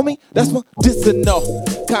words, homie, that's my dissonant.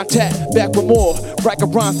 Contact back with more. Rack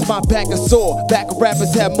of rhymes to my back of sore. Back of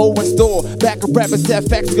rappers have more in store. Back of rappers have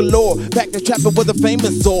facts galore. Back to trapping with a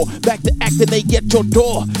famous soul. Back to acting, they get your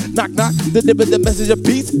door. Knock, knock, deliver the message of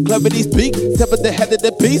peace. Clarity speak, sever the head of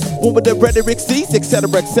the beast. One with the rhetoric cease,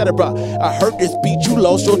 etc., etc. I heard this beat, you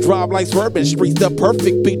lost your drive like swerving streets. The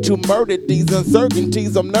perfect beat, you murdered these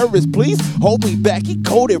uncertainties. I'm nervous, please hold me back. He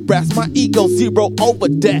coded raps, my ego zero over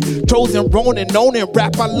that. Chosen, Ronin, known in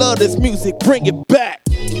rap. I love this music, bring it back.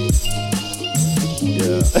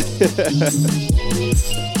 Yeah.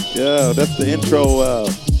 Yeah, that's the intro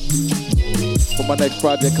for my next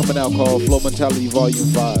project coming out called Flow Mentality Volume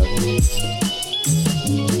 5.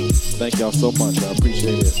 Thank y'all so much. I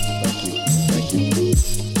appreciate it. Thank you.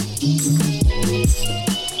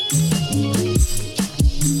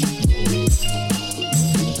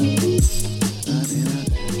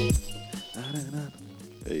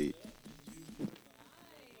 Hey.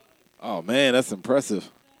 Oh man, that's impressive.